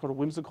or as sort of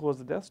whimsical as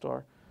the Death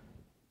Star.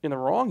 In the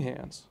wrong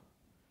hands,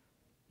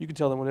 you can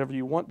tell them whatever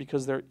you want,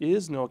 because there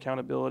is no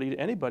accountability to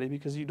anybody,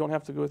 because you don't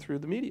have to go through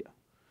the media.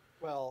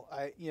 Well,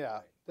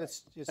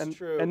 that's just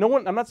true. And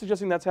I'm not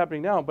suggesting that's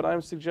happening now, but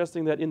I'm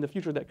suggesting that in the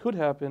future that could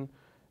happen,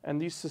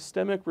 and these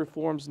systemic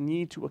reforms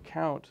need to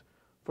account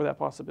for that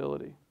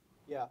possibility.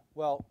 Yeah,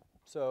 well,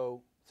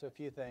 so a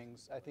few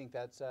things. I think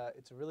it's a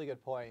really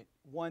good point.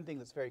 One thing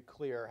that's very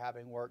clear,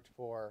 having worked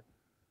for,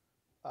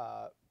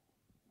 the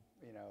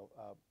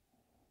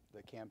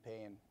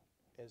campaign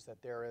is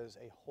that there is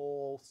a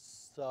whole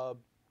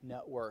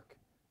sub-network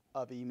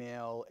of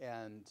email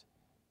and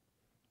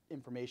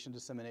information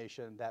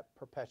dissemination that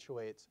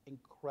perpetuates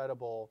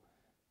incredible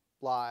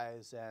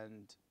lies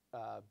and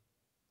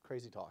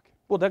crazy talk.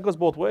 Well, that goes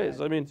both ways.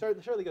 And I mean,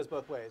 certainly goes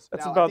both ways.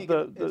 That's now, about I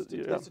think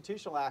yeah.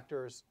 institutional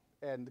actors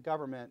and the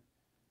government,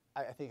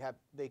 I think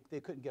they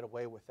couldn't get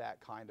away with that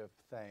kind of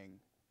thing.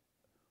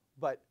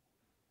 But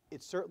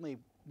it's certainly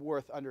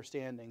worth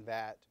understanding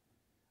that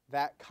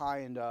that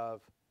kind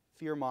of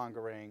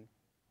fear-mongering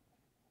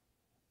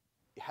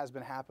has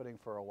been happening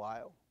for a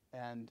while,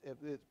 and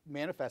it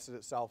manifested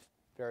itself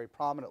very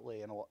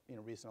prominently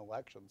in recent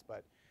elections.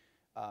 But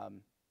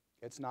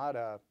it's not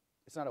a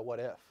what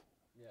if,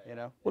 you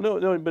know. Well,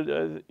 no, but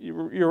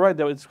you're right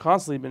that it's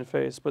constantly been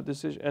faced. But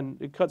this is,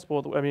 and it cuts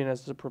both. I mean,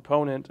 as a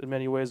proponent in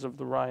many ways of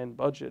the Ryan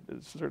budget,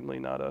 it's certainly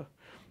not a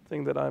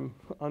thing that I'm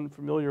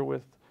unfamiliar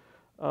with.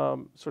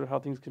 Sort of how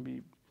things can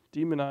be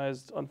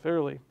demonized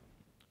unfairly.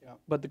 Yeah.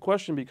 But the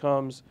question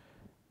becomes,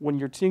 when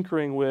you're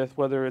tinkering with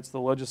whether it's the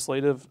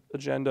legislative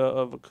agenda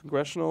of a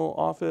congressional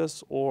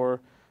office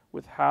or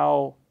with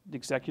how the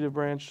executive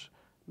branch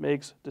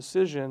makes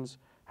decisions,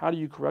 how do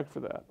you correct for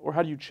that? Or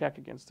how do you check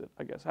against it,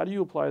 I guess? How do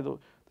you apply the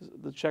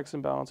checks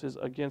and balances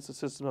against a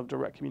system of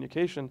direct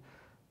communication?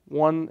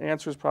 One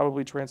answer is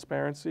probably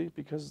transparency,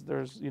 because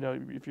there's,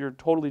 if you're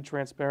totally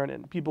transparent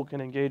and people can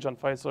engage on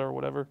FISA or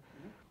whatever,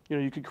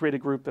 you could create a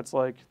group that's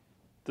like,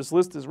 this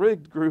list is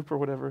rigged group or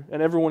whatever,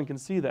 and everyone can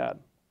see that.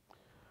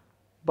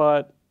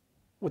 But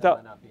without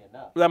that might not be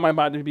enough. That might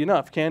not be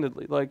enough,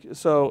 candidly.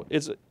 So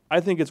I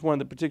think it's one of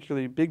the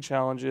particularly big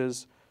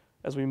challenges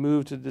as we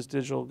move to this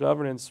digital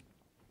governance,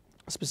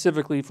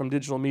 specifically from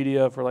digital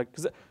media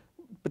because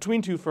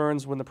between two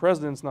ferns, when the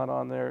president's not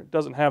on there, it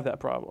doesn't have that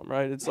problem,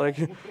 right? It's like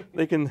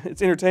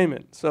it's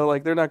entertainment. So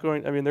they're not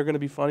going, they're going to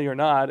be funny or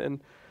not.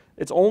 And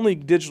it's only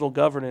digital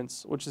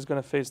governance which is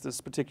going to face this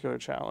particular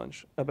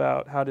challenge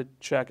about how to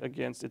check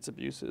against its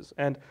abuses.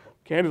 And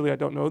candidly, I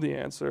don't know the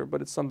answer,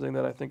 but it's something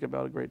that I think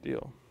about a great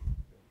deal.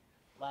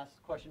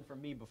 Last question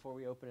from me before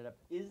we open it up.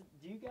 Do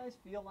you guys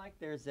feel like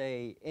there's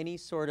any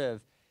sort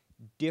of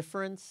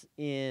difference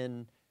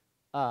in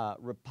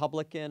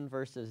Republican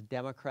versus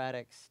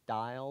Democratic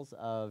styles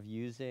of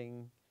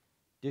using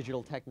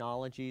digital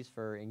technologies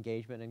for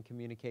engagement and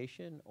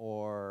communication,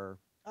 or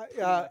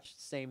pretty much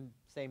same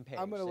page?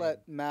 I'm going to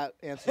let Matt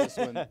answer this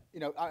one.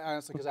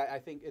 Honestly, because I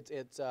think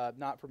it's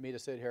not for me to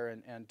sit here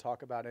and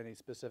talk about any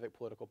specific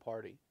political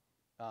party.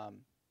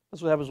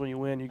 That's what happens when you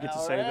win. You get to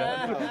say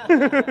that.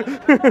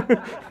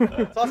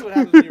 It's also what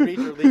happens when you read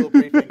your legal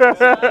briefing.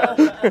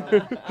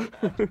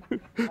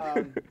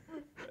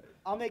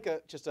 I'll make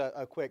just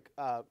a quick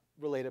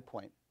related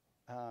point.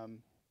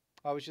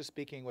 I was just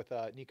speaking with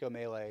Nico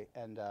Melee,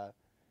 and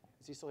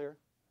is he still here?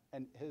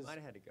 And Might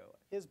have had to go.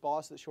 his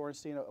boss at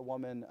Shorenstein, a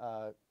woman,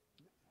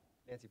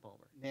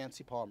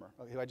 Nancy Palmer,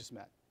 who I just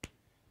met.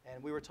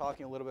 And we were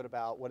talking a little bit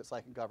about what it's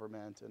like in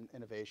government and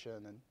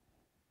innovation. And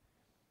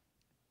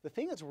the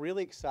thing that's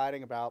really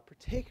exciting about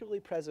particularly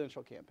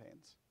presidential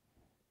campaigns,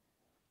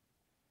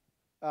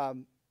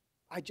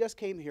 I just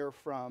came here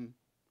from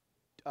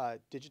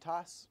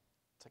Digitas.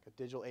 It's like a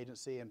digital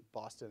agency in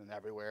Boston and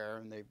everywhere,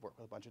 and they work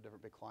with a bunch of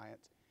different big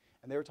clients.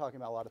 And they were talking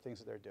about a lot of things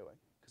that they're doing,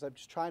 because I'm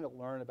just trying to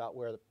learn about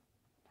where the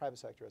private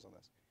sector is on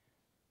this.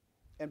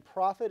 And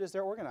profit is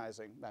their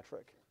organizing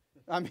metric.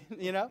 Not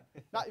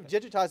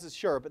Digitas is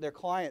sure, but their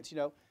clients,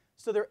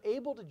 So they're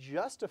able to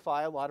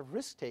justify a lot of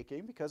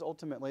risk-taking because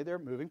ultimately they're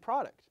moving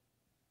product.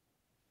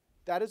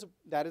 That is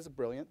a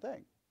brilliant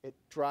thing. It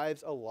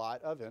drives a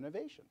lot of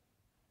innovation.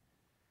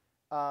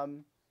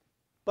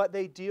 But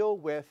they deal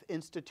with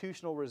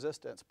institutional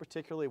resistance,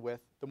 particularly with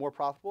the more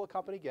profitable a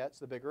company gets,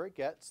 the bigger it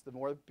gets, the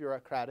more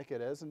bureaucratic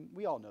it is, and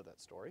we all know that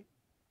story.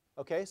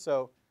 Okay,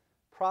 so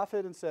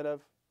profit instead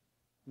of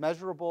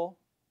measurable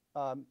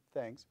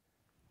things,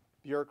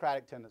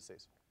 bureaucratic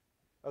tendencies.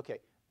 Okay,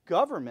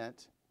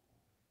 government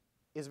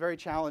is very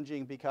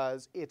challenging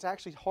because it's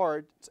actually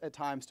hard at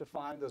times to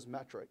find those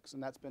metrics,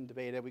 and that's been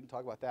debated. We can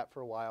talk about that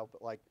for a while,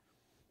 but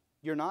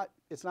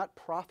it's not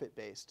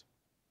profit-based.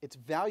 It's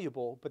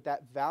valuable, but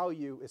that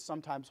value is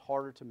sometimes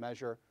harder to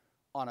measure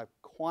on a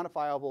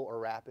quantifiable or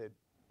rapid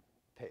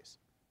pace.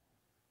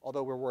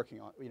 Although we're working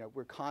on,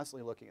 we're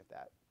constantly looking at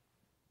that.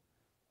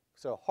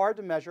 So hard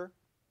to measure.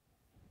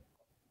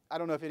 I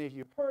don't know if any of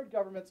you have heard,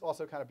 government's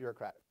also kind of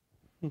bureaucratic.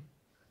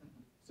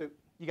 So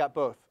you got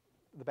both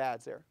the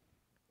bads there.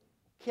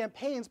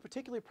 Campaigns,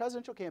 particularly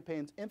presidential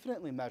campaigns,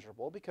 infinitely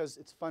measurable because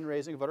it's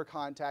fundraising, voter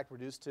contact,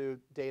 reduced to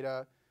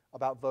data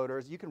about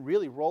voters. You can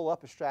really roll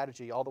up a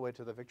strategy all the way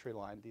to the victory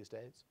line these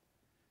days.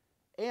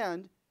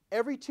 And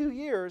every 2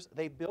 years,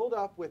 they build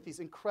up with these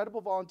incredible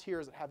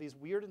volunteers that have these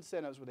weird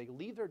incentives where they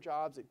leave their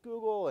jobs at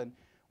Google and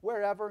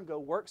wherever and go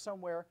work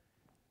somewhere.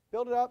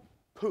 Build it up,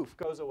 poof,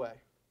 goes away.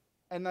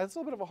 And that's a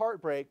little bit of a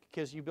heartbreak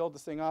because you build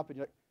this thing up, and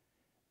you're like,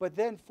 but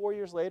then 4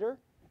 years later,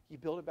 you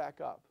build it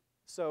back up.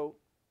 So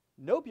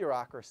no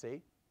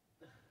bureaucracy,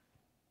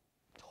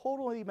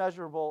 totally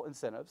measurable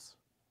incentives,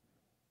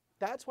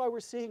 that's why we're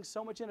seeing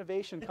so much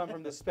innovation come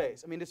from this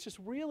space. I mean, it's just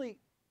really,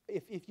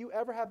 if you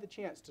ever have the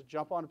chance to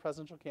jump on a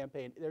presidential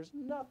campaign, there's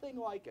nothing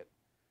like it.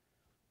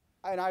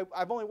 And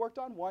I've only worked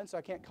on one, so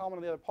I can't comment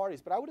on the other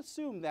parties, but I would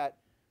assume that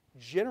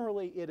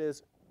generally it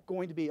is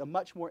going to be a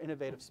much more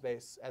innovative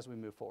space as we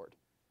move forward.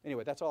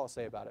 Anyway, that's all I'll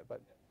say about it.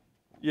 But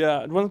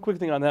Yeah, and one quick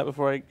thing on that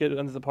before I get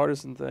into the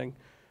partisan thing.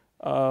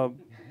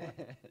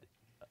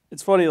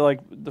 It's funny, like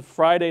the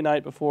Friday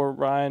night before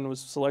Ryan was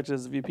selected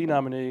as the VP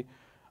nominee,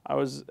 I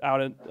was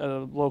out at a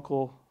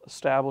local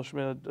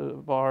establishment, a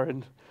bar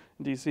in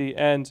D.C.,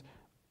 and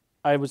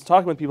I was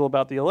talking with people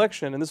about the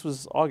election, and this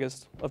was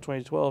August of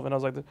 2012, and I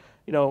was like,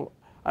 you know,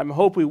 I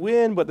hope we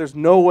win, but there's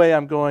no way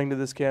I'm going to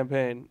this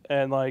campaign,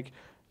 and like,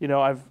 you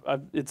know,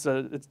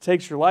 it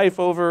takes your life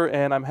over,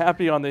 and I'm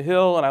happy on the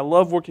Hill, and I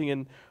love working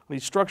in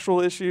these structural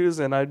issues,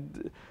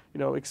 and you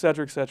know, et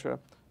cetera, et cetera.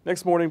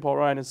 Next morning, Paul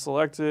Ryan is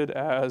selected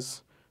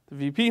as the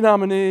VP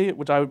nominee,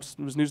 which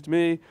was news to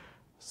me.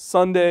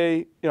 Sunday,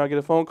 you know, I get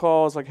a phone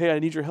call. It's like, hey, I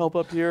need your help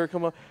up here.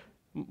 Come on.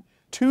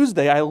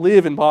 Tuesday, I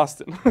live in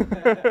Boston.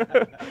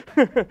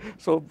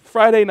 So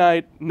Friday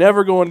night,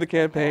 never going to the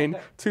campaign.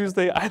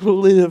 Tuesday, I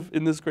live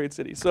in this great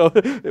city. So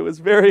it was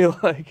very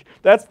like,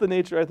 that's the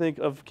nature, I think,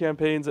 of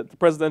campaigns at the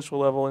presidential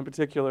level in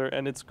particular,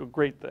 and it's a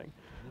great thing.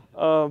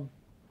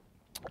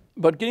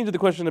 But getting to the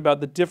question about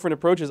the different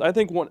approaches, I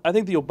think the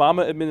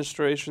Obama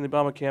administration, the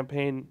Obama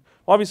campaign,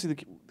 obviously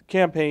the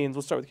campaigns,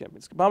 let's start with the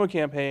campaigns. The Obama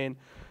campaign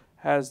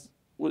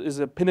is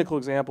a pinnacle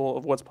example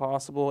of what's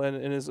possible,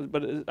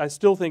 but I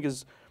still think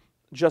is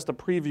just a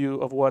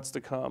preview of what's to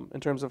come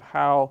in terms of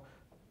how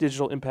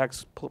digital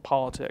impacts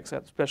politics,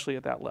 especially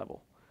at that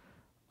level.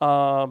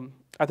 I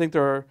think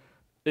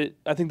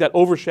that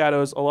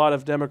overshadows a lot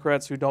of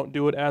Democrats who don't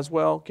do it as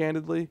well,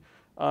 candidly,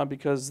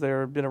 because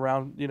they've been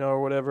around, you know,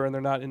 or whatever, and they're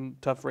not in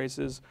tough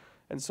races.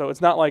 And so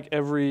it's not like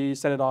every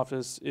Senate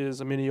office is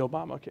a mini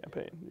Obama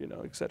campaign, you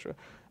know, et cetera.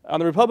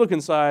 On the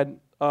Republican side,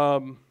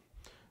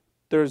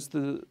 there's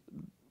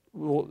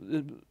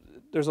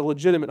a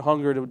legitimate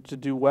hunger to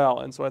do well,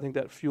 and so I think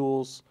that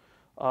fuels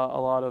a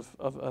lot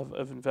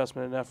of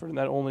investment and effort, and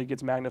that only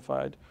gets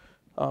magnified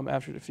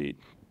after defeat.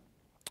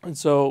 And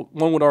so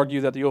one would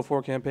argue that the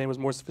 2004 campaign was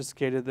more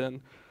sophisticated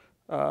than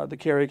the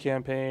Kerry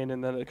campaign,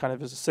 and then it kind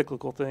of is a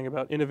cyclical thing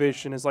about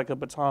innovation is like a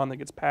baton that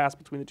gets passed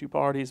between the two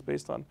parties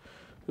based on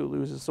who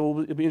loses.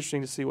 So it'll be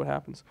interesting to see what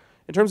happens.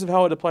 In terms of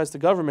how it applies to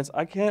governments,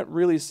 I can't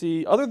really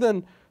see, other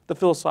than the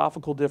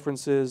philosophical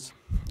differences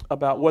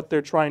about what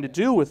they're trying to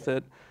do with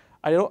it,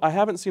 I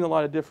haven't seen a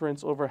lot of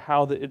difference over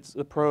how it's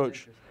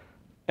approached.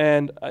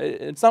 And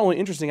it's not only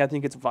interesting, I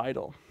think it's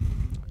vital.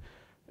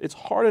 It's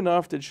hard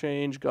enough to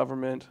change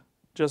government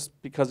just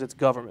because it's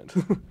government.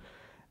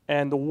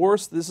 And the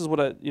worst, this is what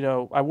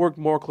I work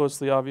more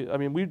closely, I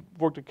mean, we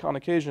worked on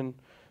occasion,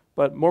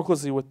 but more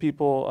closely with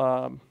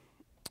people,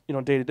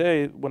 day to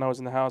day when I was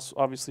in the House,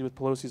 obviously with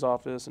Pelosi's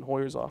office and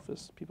Hoyer's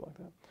office, people like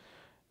that.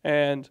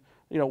 And,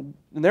 and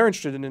they're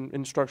interested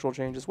in structural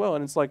change as well.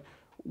 And it's like,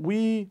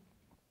 we,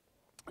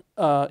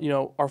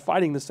 are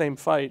fighting the same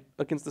fight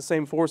against the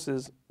same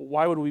forces.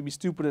 Why would we be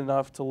stupid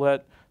enough to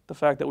let the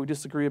fact that we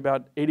disagree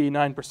about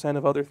 89%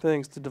 of other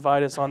things to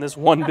divide us on this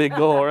one big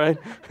goal, right?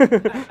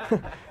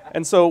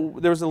 And so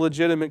there's a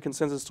legitimate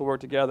consensus to work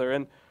together.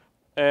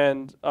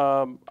 And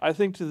I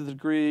think to the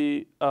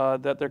degree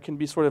that there can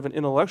be sort of an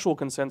intellectual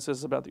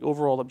consensus about the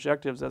overall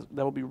objectives that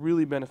will be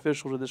really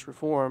beneficial to this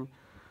reform,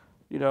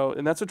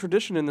 and that's a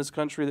tradition in this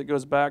country that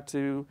goes back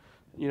to,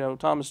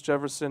 Thomas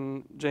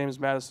Jefferson, James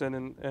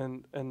Madison,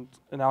 and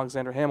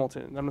Alexander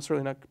Hamilton. I'm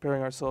certainly not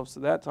comparing ourselves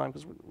to that time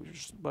because we're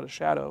just but a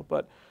shadow,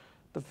 but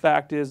the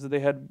fact is that they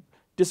had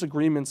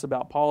disagreements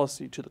about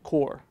policy to the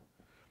core,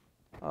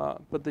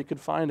 but they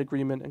could find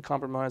agreement and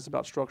compromise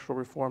about structural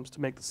reforms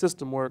to make the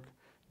system work,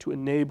 to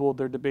enable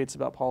their debates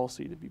about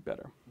policy to be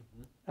better.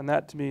 Mm-hmm. And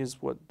that, to me,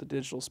 is what the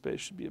digital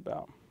space should be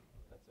about.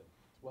 That's a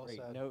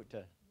great note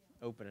to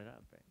open it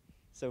up.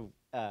 So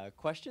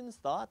questions,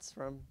 thoughts,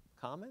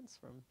 comments?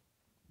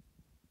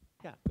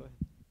 Yeah, go ahead.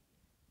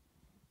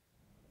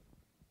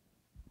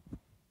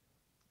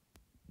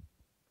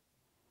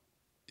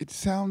 It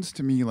sounds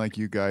to me like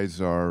you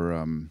guys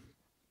are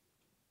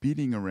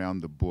beating around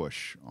the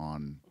bush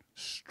on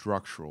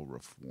structural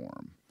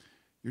reform.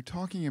 You're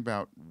talking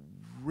about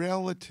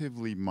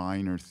relatively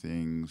minor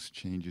things,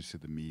 changes to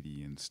the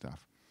media and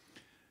stuff.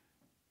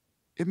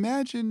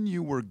 Imagine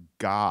you were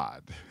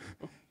God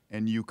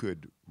and you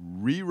could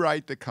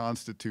rewrite the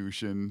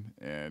Constitution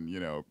and,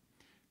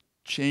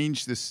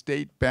 change the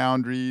state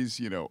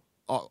boundaries,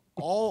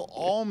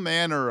 all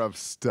manner of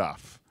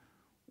stuff.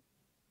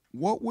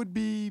 What would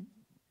be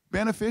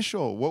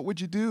beneficial? What would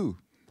you do?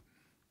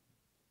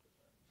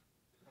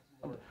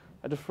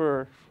 I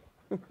defer.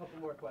 A couple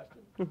more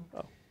questions.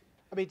 Oh.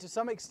 I mean, to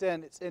some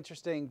extent, it's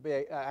interesting.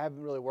 I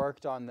haven't really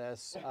worked on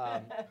this.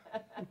 I'm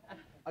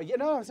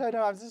sorry,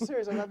 no, I'm just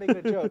serious. I'm not making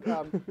a joke.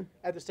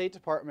 At the State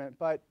Department,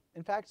 but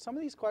in fact, some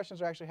of these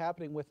questions are actually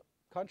happening with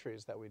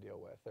countries that we deal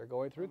with. They're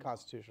going through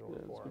constitutional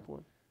reform. That's a good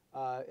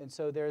point. And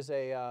so there's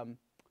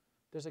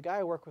a guy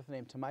I work with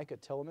named Tamika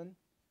Tillman,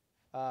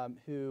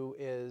 who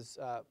is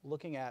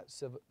looking at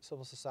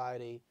civil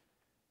society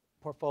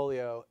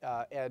portfolio,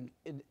 and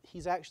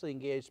he's actually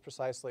engaged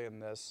precisely in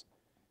this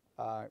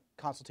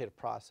consultative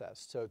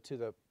process. So to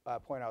the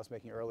point I was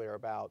making earlier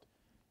about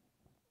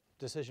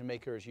decision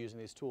makers using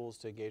these tools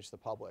to engage the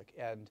public.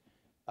 And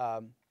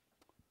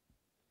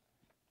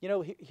you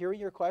know, hearing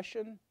your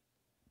question,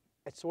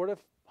 it's sort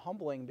of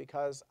humbling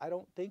because I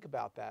don't think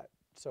about that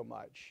so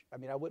much. I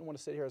mean, I wouldn't want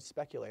to sit here and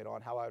speculate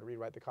on how I would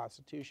rewrite the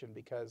Constitution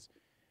because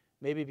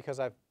maybe because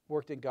I've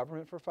worked in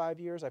government for 5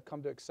 years, I've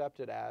come to accept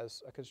it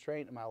as a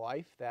constraint in my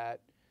life that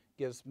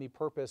gives me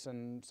purpose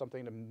and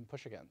something to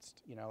push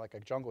against, you know, like a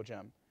jungle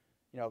gym.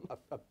 You know,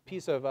 a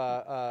piece of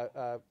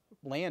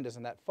land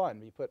isn't that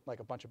fun. You put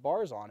like a bunch of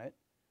bars on it,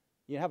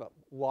 you have a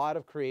lot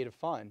of creative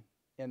fun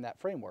in that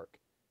framework,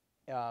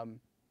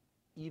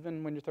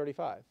 even when you're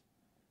 35.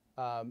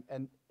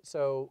 And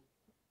so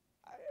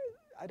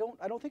I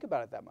don't think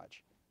about it that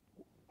much.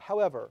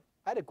 However,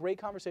 I had a great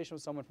conversation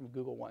with someone from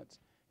Google once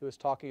who was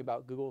talking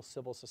about Google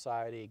civil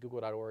society,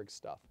 google.org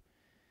stuff.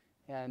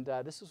 And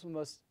this was the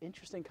most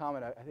interesting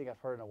comment I think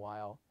I've heard in a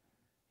while.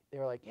 They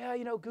were like, yeah,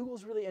 you know,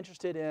 Google's really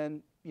interested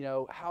in, you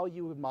know, how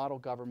you would model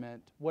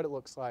government, what it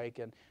looks like,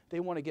 and they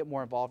want to get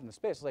more involved in the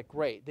space. I was like,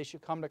 great, they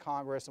should come to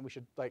Congress and we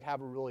should like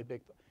have a really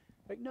big,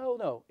 like,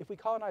 no, if we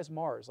colonize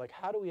Mars, like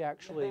how do we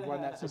actually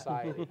run that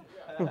society?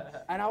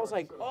 And I was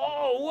like,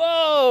 oh,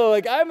 whoa,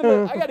 like I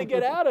got to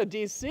get out of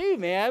DC,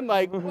 man,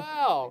 like,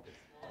 wow.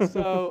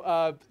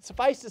 So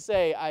suffice to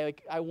say,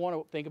 I want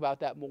to think about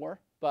that more,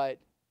 but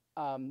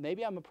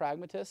maybe I'm a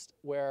pragmatist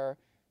where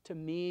to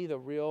me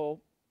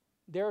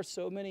there are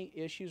so many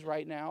issues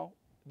right now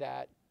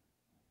that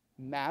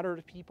matter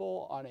to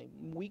people on a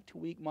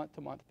week-to-week,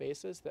 month-to-month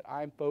basis that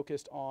I'm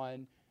focused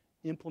on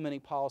implementing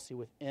policy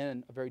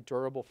within a very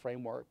durable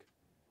framework,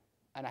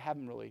 and I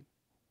haven't really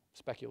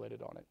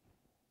speculated on it.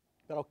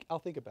 But I'll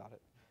think about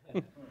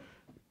it.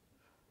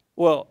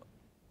 Well,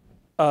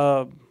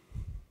 I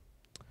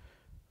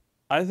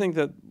think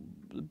that,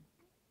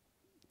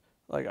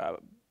 like I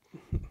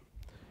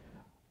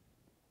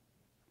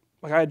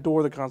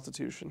adore the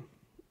Constitution.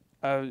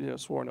 I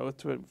swore an oath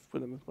to it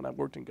when I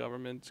worked in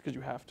government because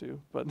you have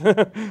to, but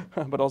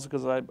but also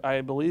because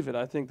I believe it.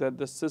 I think that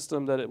the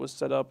system that it was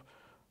set up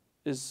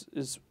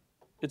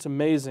it's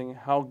amazing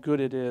how good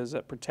it is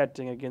at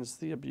protecting against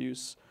the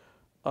abuse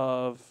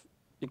of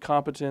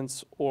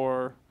incompetence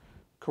or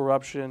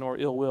corruption or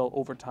ill will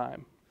over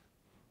time.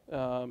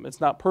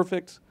 It's not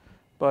perfect,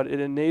 but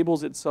it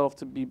enables itself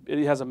to be.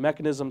 It has a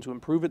mechanism to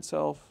improve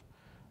itself,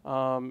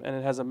 and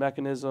it has a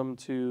mechanism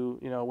to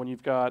when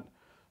you've got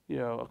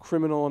a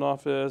criminal in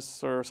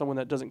office or someone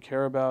that doesn't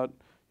care about,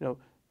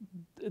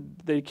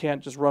 they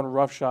can't just run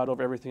roughshod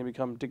over everything and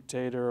become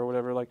dictator or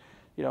whatever. Like,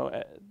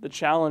 the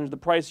challenge, the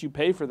price you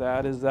pay for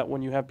that is that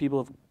when you have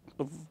people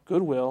of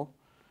goodwill,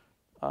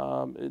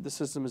 the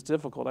system is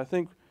difficult. I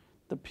think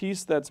the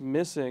piece that's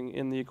missing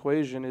in the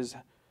equation is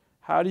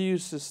how do you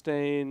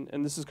sustain,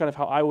 and this is kind of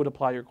how I would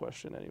apply your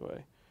question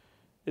anyway,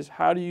 is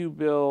how do you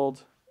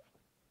build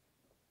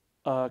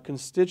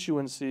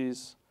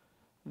constituencies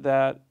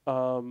that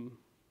are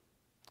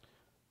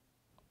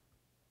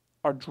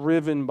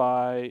driven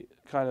by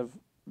kind of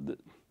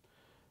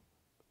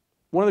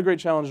one of the great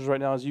challenges right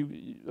now is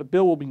a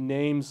bill will be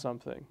named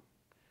something,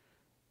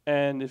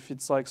 and if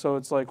it's like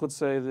let's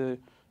say the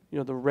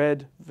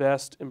Red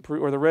Vest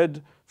or the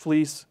Red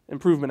Fleece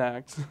Improvement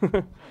Act,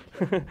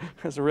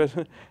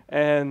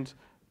 and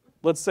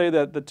let's say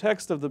that the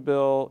text of the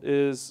bill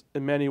is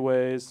in many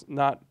ways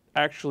not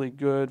actually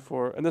good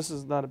for, and this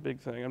is not a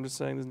big thing, I'm just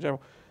saying this in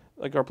general,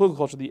 like our political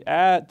culture, the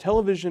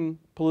television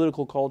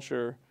political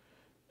culture,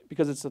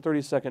 because it's the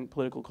 30-second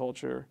political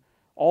culture,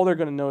 all they're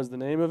going to know is the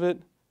name of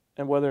it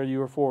and whether you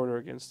are for it or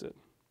against it.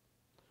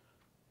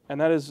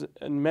 And that is,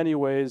 in many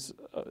ways,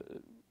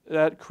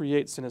 that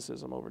creates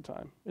cynicism over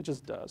time. It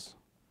just does.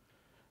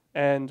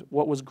 And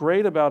what was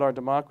great about our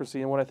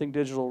democracy and what I think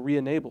digital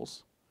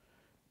re-enables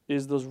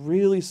is those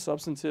really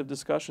substantive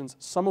discussions,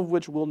 some of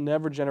which will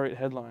never generate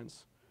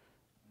headlines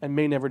and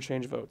may never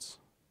change votes,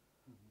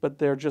 but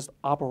they're just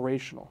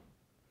operational.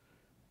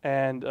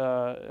 And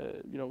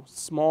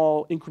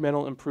small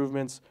incremental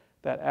improvements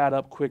that add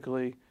up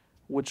quickly,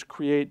 which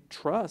create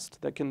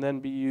trust that can then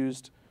be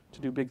used to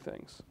do big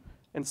things.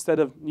 Instead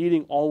of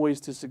needing always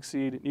to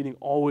succeed, needing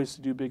always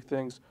to do big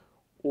things,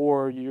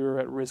 or you're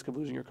at risk of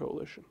losing your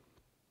coalition.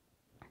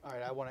 All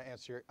right, I want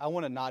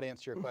to not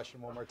answer your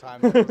question one more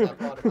time because I've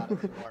thought about it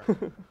some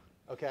more.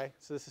 Okay,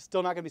 so this is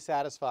still not going to be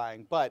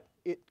satisfying, but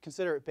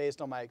consider it based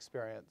on my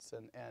experience,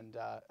 and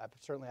I've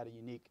certainly had a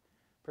unique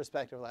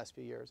perspective the last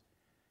few years.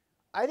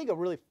 I think a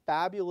really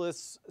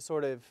fabulous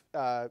sort of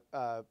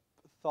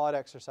thought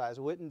exercise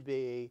wouldn't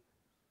be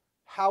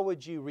how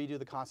would you redo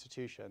the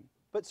Constitution,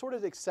 but sort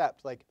of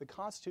accept like the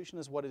Constitution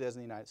is what it is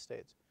in the United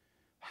States.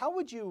 How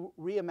would you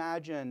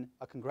reimagine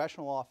a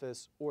congressional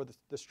office or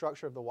the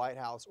structure of the White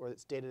House or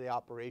its day-to-day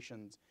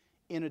operations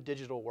in a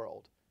digital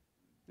world?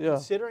 Yeah.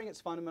 Considering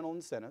its fundamental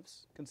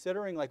incentives,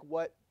 considering like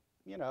what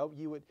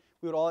we would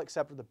all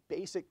accept are the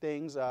basic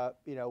things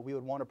we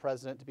would want a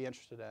president to be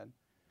interested in.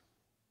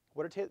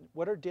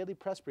 What are daily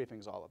press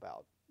briefings all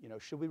about? You know,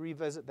 should we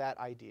revisit that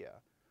idea?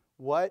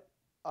 What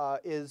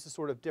is the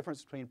sort of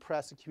difference between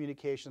press and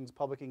communications,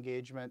 public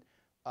engagement,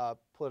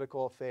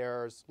 political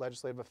affairs,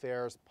 legislative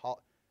affairs,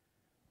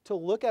 to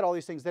look at all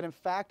these things that in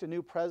fact a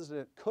new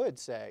president could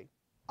say,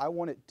 I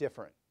want it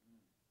different.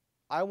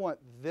 I want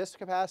this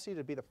capacity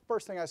to be the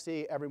first thing I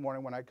see every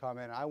morning when I come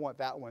in. I want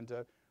that one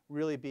to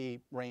really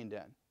be reined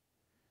in.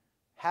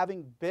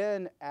 Having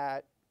been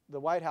at the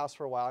White House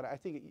for a while, and I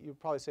think you'd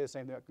probably say the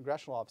same thing about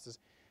congressional offices,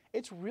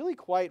 it's really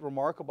quite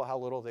remarkable how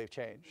little they've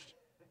changed.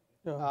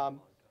 Yeah.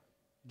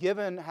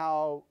 Given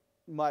how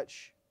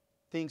much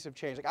things have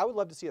changed. Like I would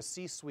love to see a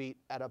C-suite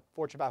at a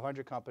Fortune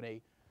 500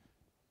 company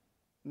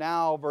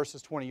now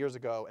versus 20 years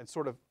ago and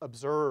sort of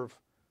observe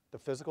the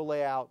physical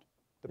layout,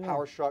 the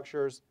power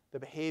structures, the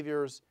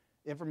behaviors,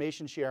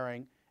 information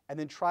sharing, and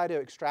then try to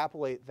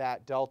extrapolate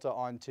that delta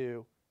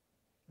onto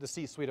the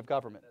C-suite of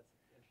government.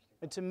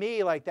 And to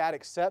me, like that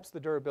accepts the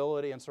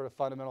durability and sort of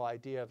fundamental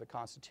idea of the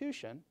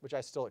Constitution, which I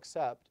still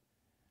accept,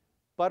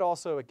 but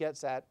also it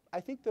gets at,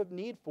 I think, the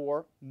need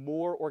for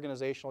more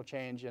organizational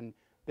change and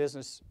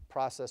business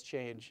process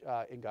change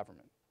in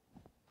government.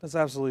 That's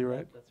absolutely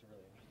right. That's a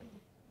really interesting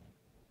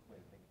way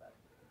to think about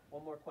it.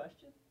 One more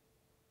question?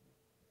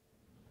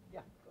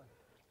 Yeah, go ahead.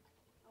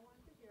 I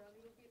wanted to hear a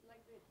little bit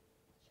like the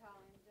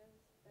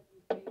challenges that you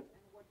face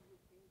and what you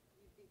think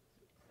you did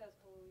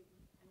successfully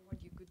and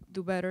what you could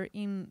do better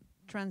in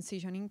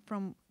transitioning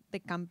from the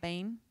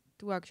campaign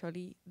to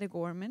actually the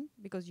government,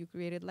 because you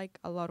created like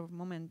a lot of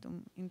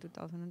momentum in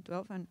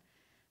 2012. And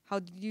how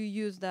did you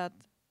use that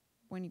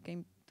when you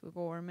came to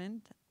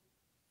government,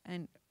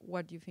 and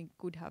what do you think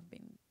could have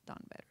been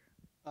done better?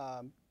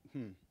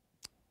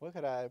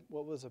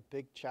 What was a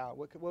big challenge?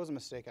 What was a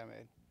mistake I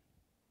made?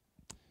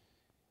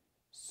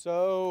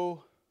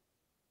 So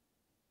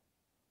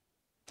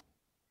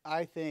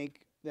I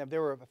think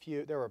there were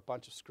a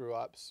bunch of screw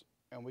ups,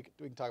 and we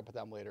can talk about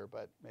them later,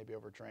 but maybe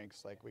over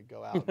drinks, like we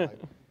go out and like,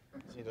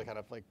 just need to kind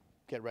of like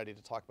get ready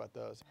to talk about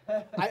those.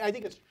 I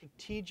think a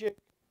strategic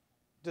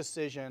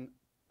decision,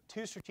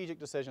 two strategic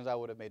decisions I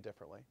would have made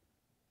differently.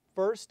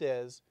 First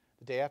is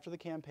the day after the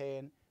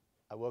campaign,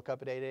 I woke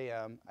up at 8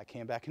 a.m. I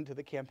came back into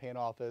the campaign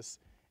office.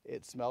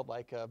 It smelled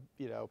like a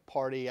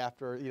party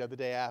after the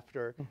day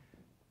after.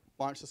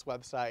 Launched this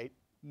website,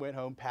 went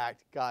home,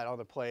 packed, got on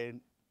the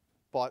plane,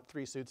 bought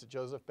 3 suits at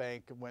Joseph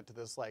Bank, and went to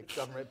this like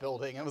government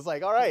building and was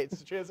like, all right,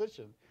 it's a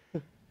transition.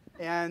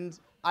 And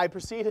I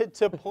proceeded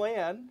to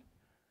plan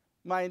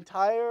my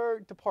entire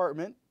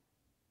department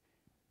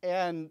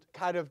and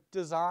kind of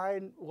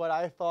design what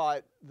I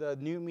thought the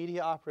new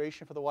media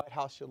operation for the White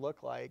House should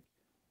look like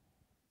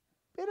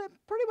in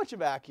pretty much a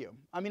vacuum.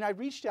 I mean, I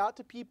reached out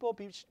to people,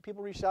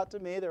 people reached out to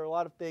me, there were a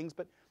lot of things,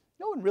 but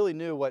no one really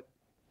knew what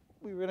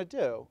we were going to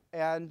do.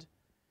 And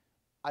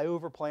I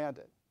overplanned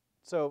it.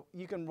 So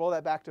you can roll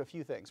that back to a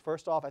few things.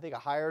 First off, I think I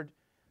hired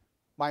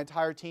my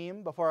entire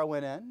team before I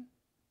went in,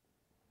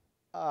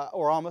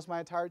 or almost my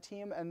entire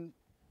team. And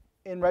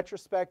in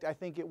retrospect, I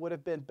think it would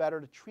have been better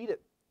to treat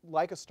it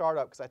like a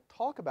startup, because I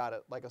talk about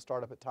it like a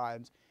startup at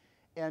times,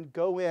 and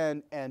go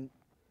in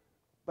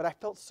but I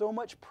felt so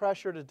much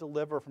pressure to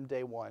deliver from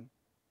day one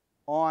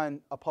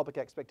on a public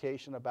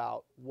expectation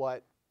about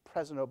what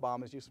President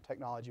Obama's use of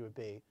technology would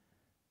be.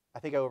 I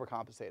think I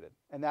overcompensated.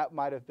 And that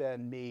might have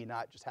been me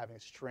not just having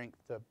strength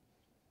to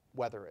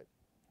weather it.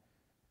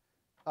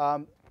 I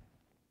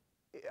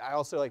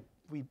also,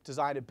 we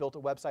designed and built a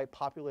website,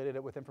 populated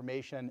it with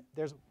information.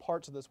 There's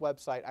parts of this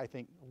website I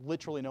think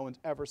literally no one's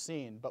ever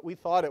seen, but we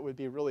thought it would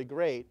be really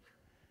great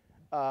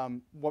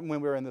when we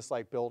were in this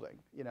building.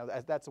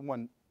 That's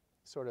one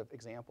sort of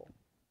example.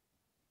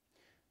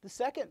 The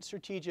second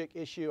strategic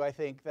issue I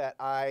think that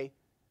I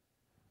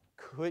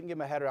couldn't get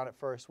my head around at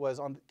first was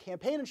on the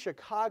campaign in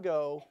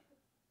Chicago,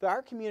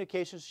 our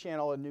communications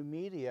channel and new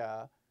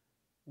media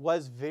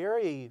was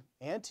very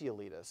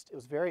anti-elitist. It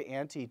was very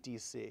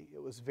anti-DC.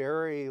 It was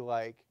very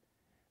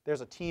there's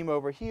a team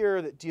over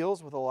here that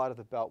deals with a lot of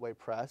the Beltway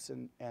press,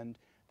 and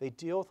they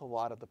deal with a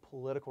lot of the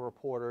political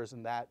reporters,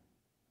 and that,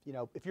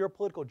 if you're a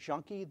political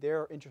junkie,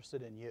 they're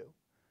interested in you.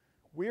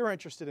 We're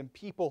interested in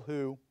people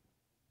who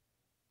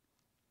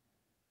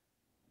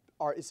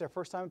it's their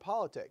first time in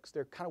politics.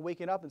 They're kind of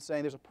waking up and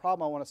saying, there's a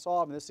problem I want to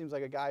solve, and this seems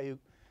like a guy who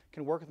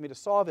can work with me to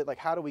solve it.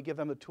 How do we give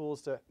them the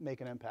tools to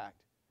make an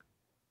impact?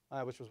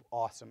 Which was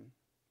awesome.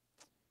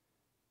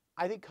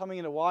 I think coming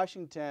into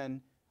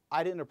Washington,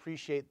 I didn't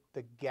appreciate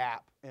the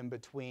gap in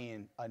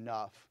between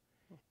enough,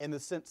 in the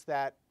sense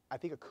that I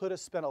think I could have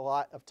spent a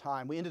lot of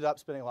time. We ended up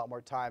spending a lot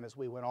more time as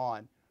we went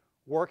on,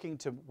 working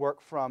to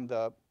work from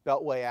the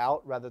Beltway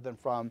out rather than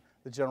from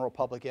the general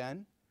public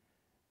in.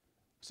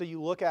 So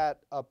you look at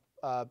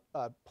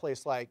a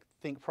place like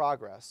Think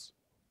Progress.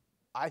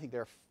 I think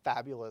they're a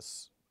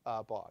fabulous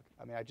blog.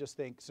 I mean, I just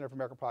think Center for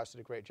American Progress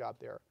did a great job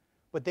there.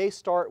 But they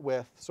start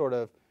with sort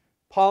of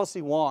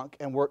policy wonk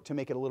and work to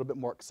make it a little bit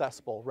more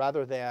accessible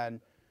rather than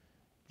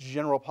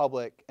general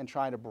public and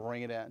trying to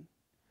bring it in.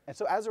 And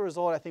so as a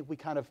result, I think we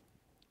kind of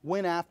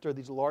went after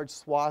these large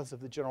swaths of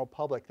the general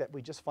public that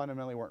we just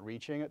fundamentally weren't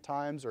reaching at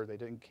times, or they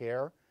didn't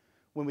care,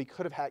 when we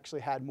could have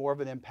actually had more of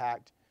an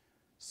impact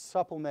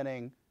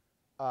supplementing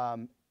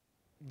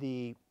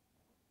the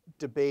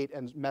debate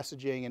and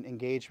messaging and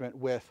engagement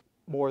with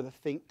more of the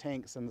think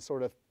tanks and the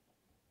sort of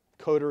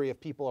coterie of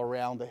people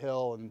around the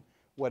Hill and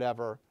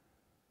whatever.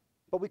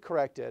 But we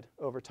corrected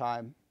over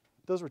time.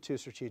 Those were too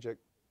strategic.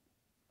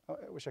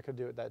 I wish I could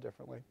do it that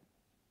differently.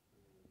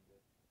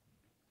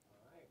 All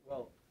right.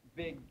 Well,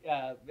 big.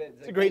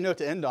 It's a great note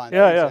to end on.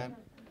 Yeah, Sam.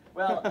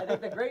 Well, I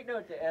think the great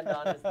note to end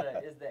on is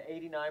the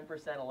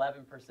 89%,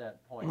 11%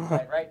 point.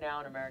 Right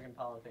now in American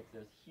politics,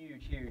 there's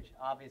huge,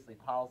 obviously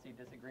policy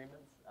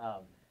disagreements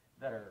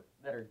that are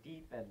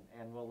deep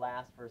and will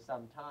last for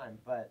some time.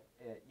 But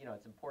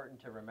it's important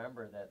to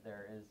remember that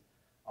there is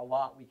a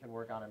lot we can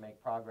work on and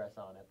make progress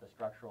on at the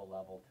structural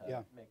level to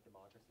make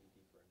democracy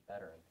deeper and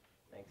better. And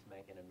thanks,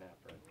 Megan and Matt,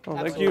 for.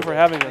 Well, thank you for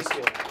having us.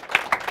 Thank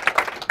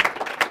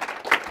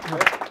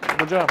you.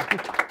 Good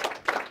job.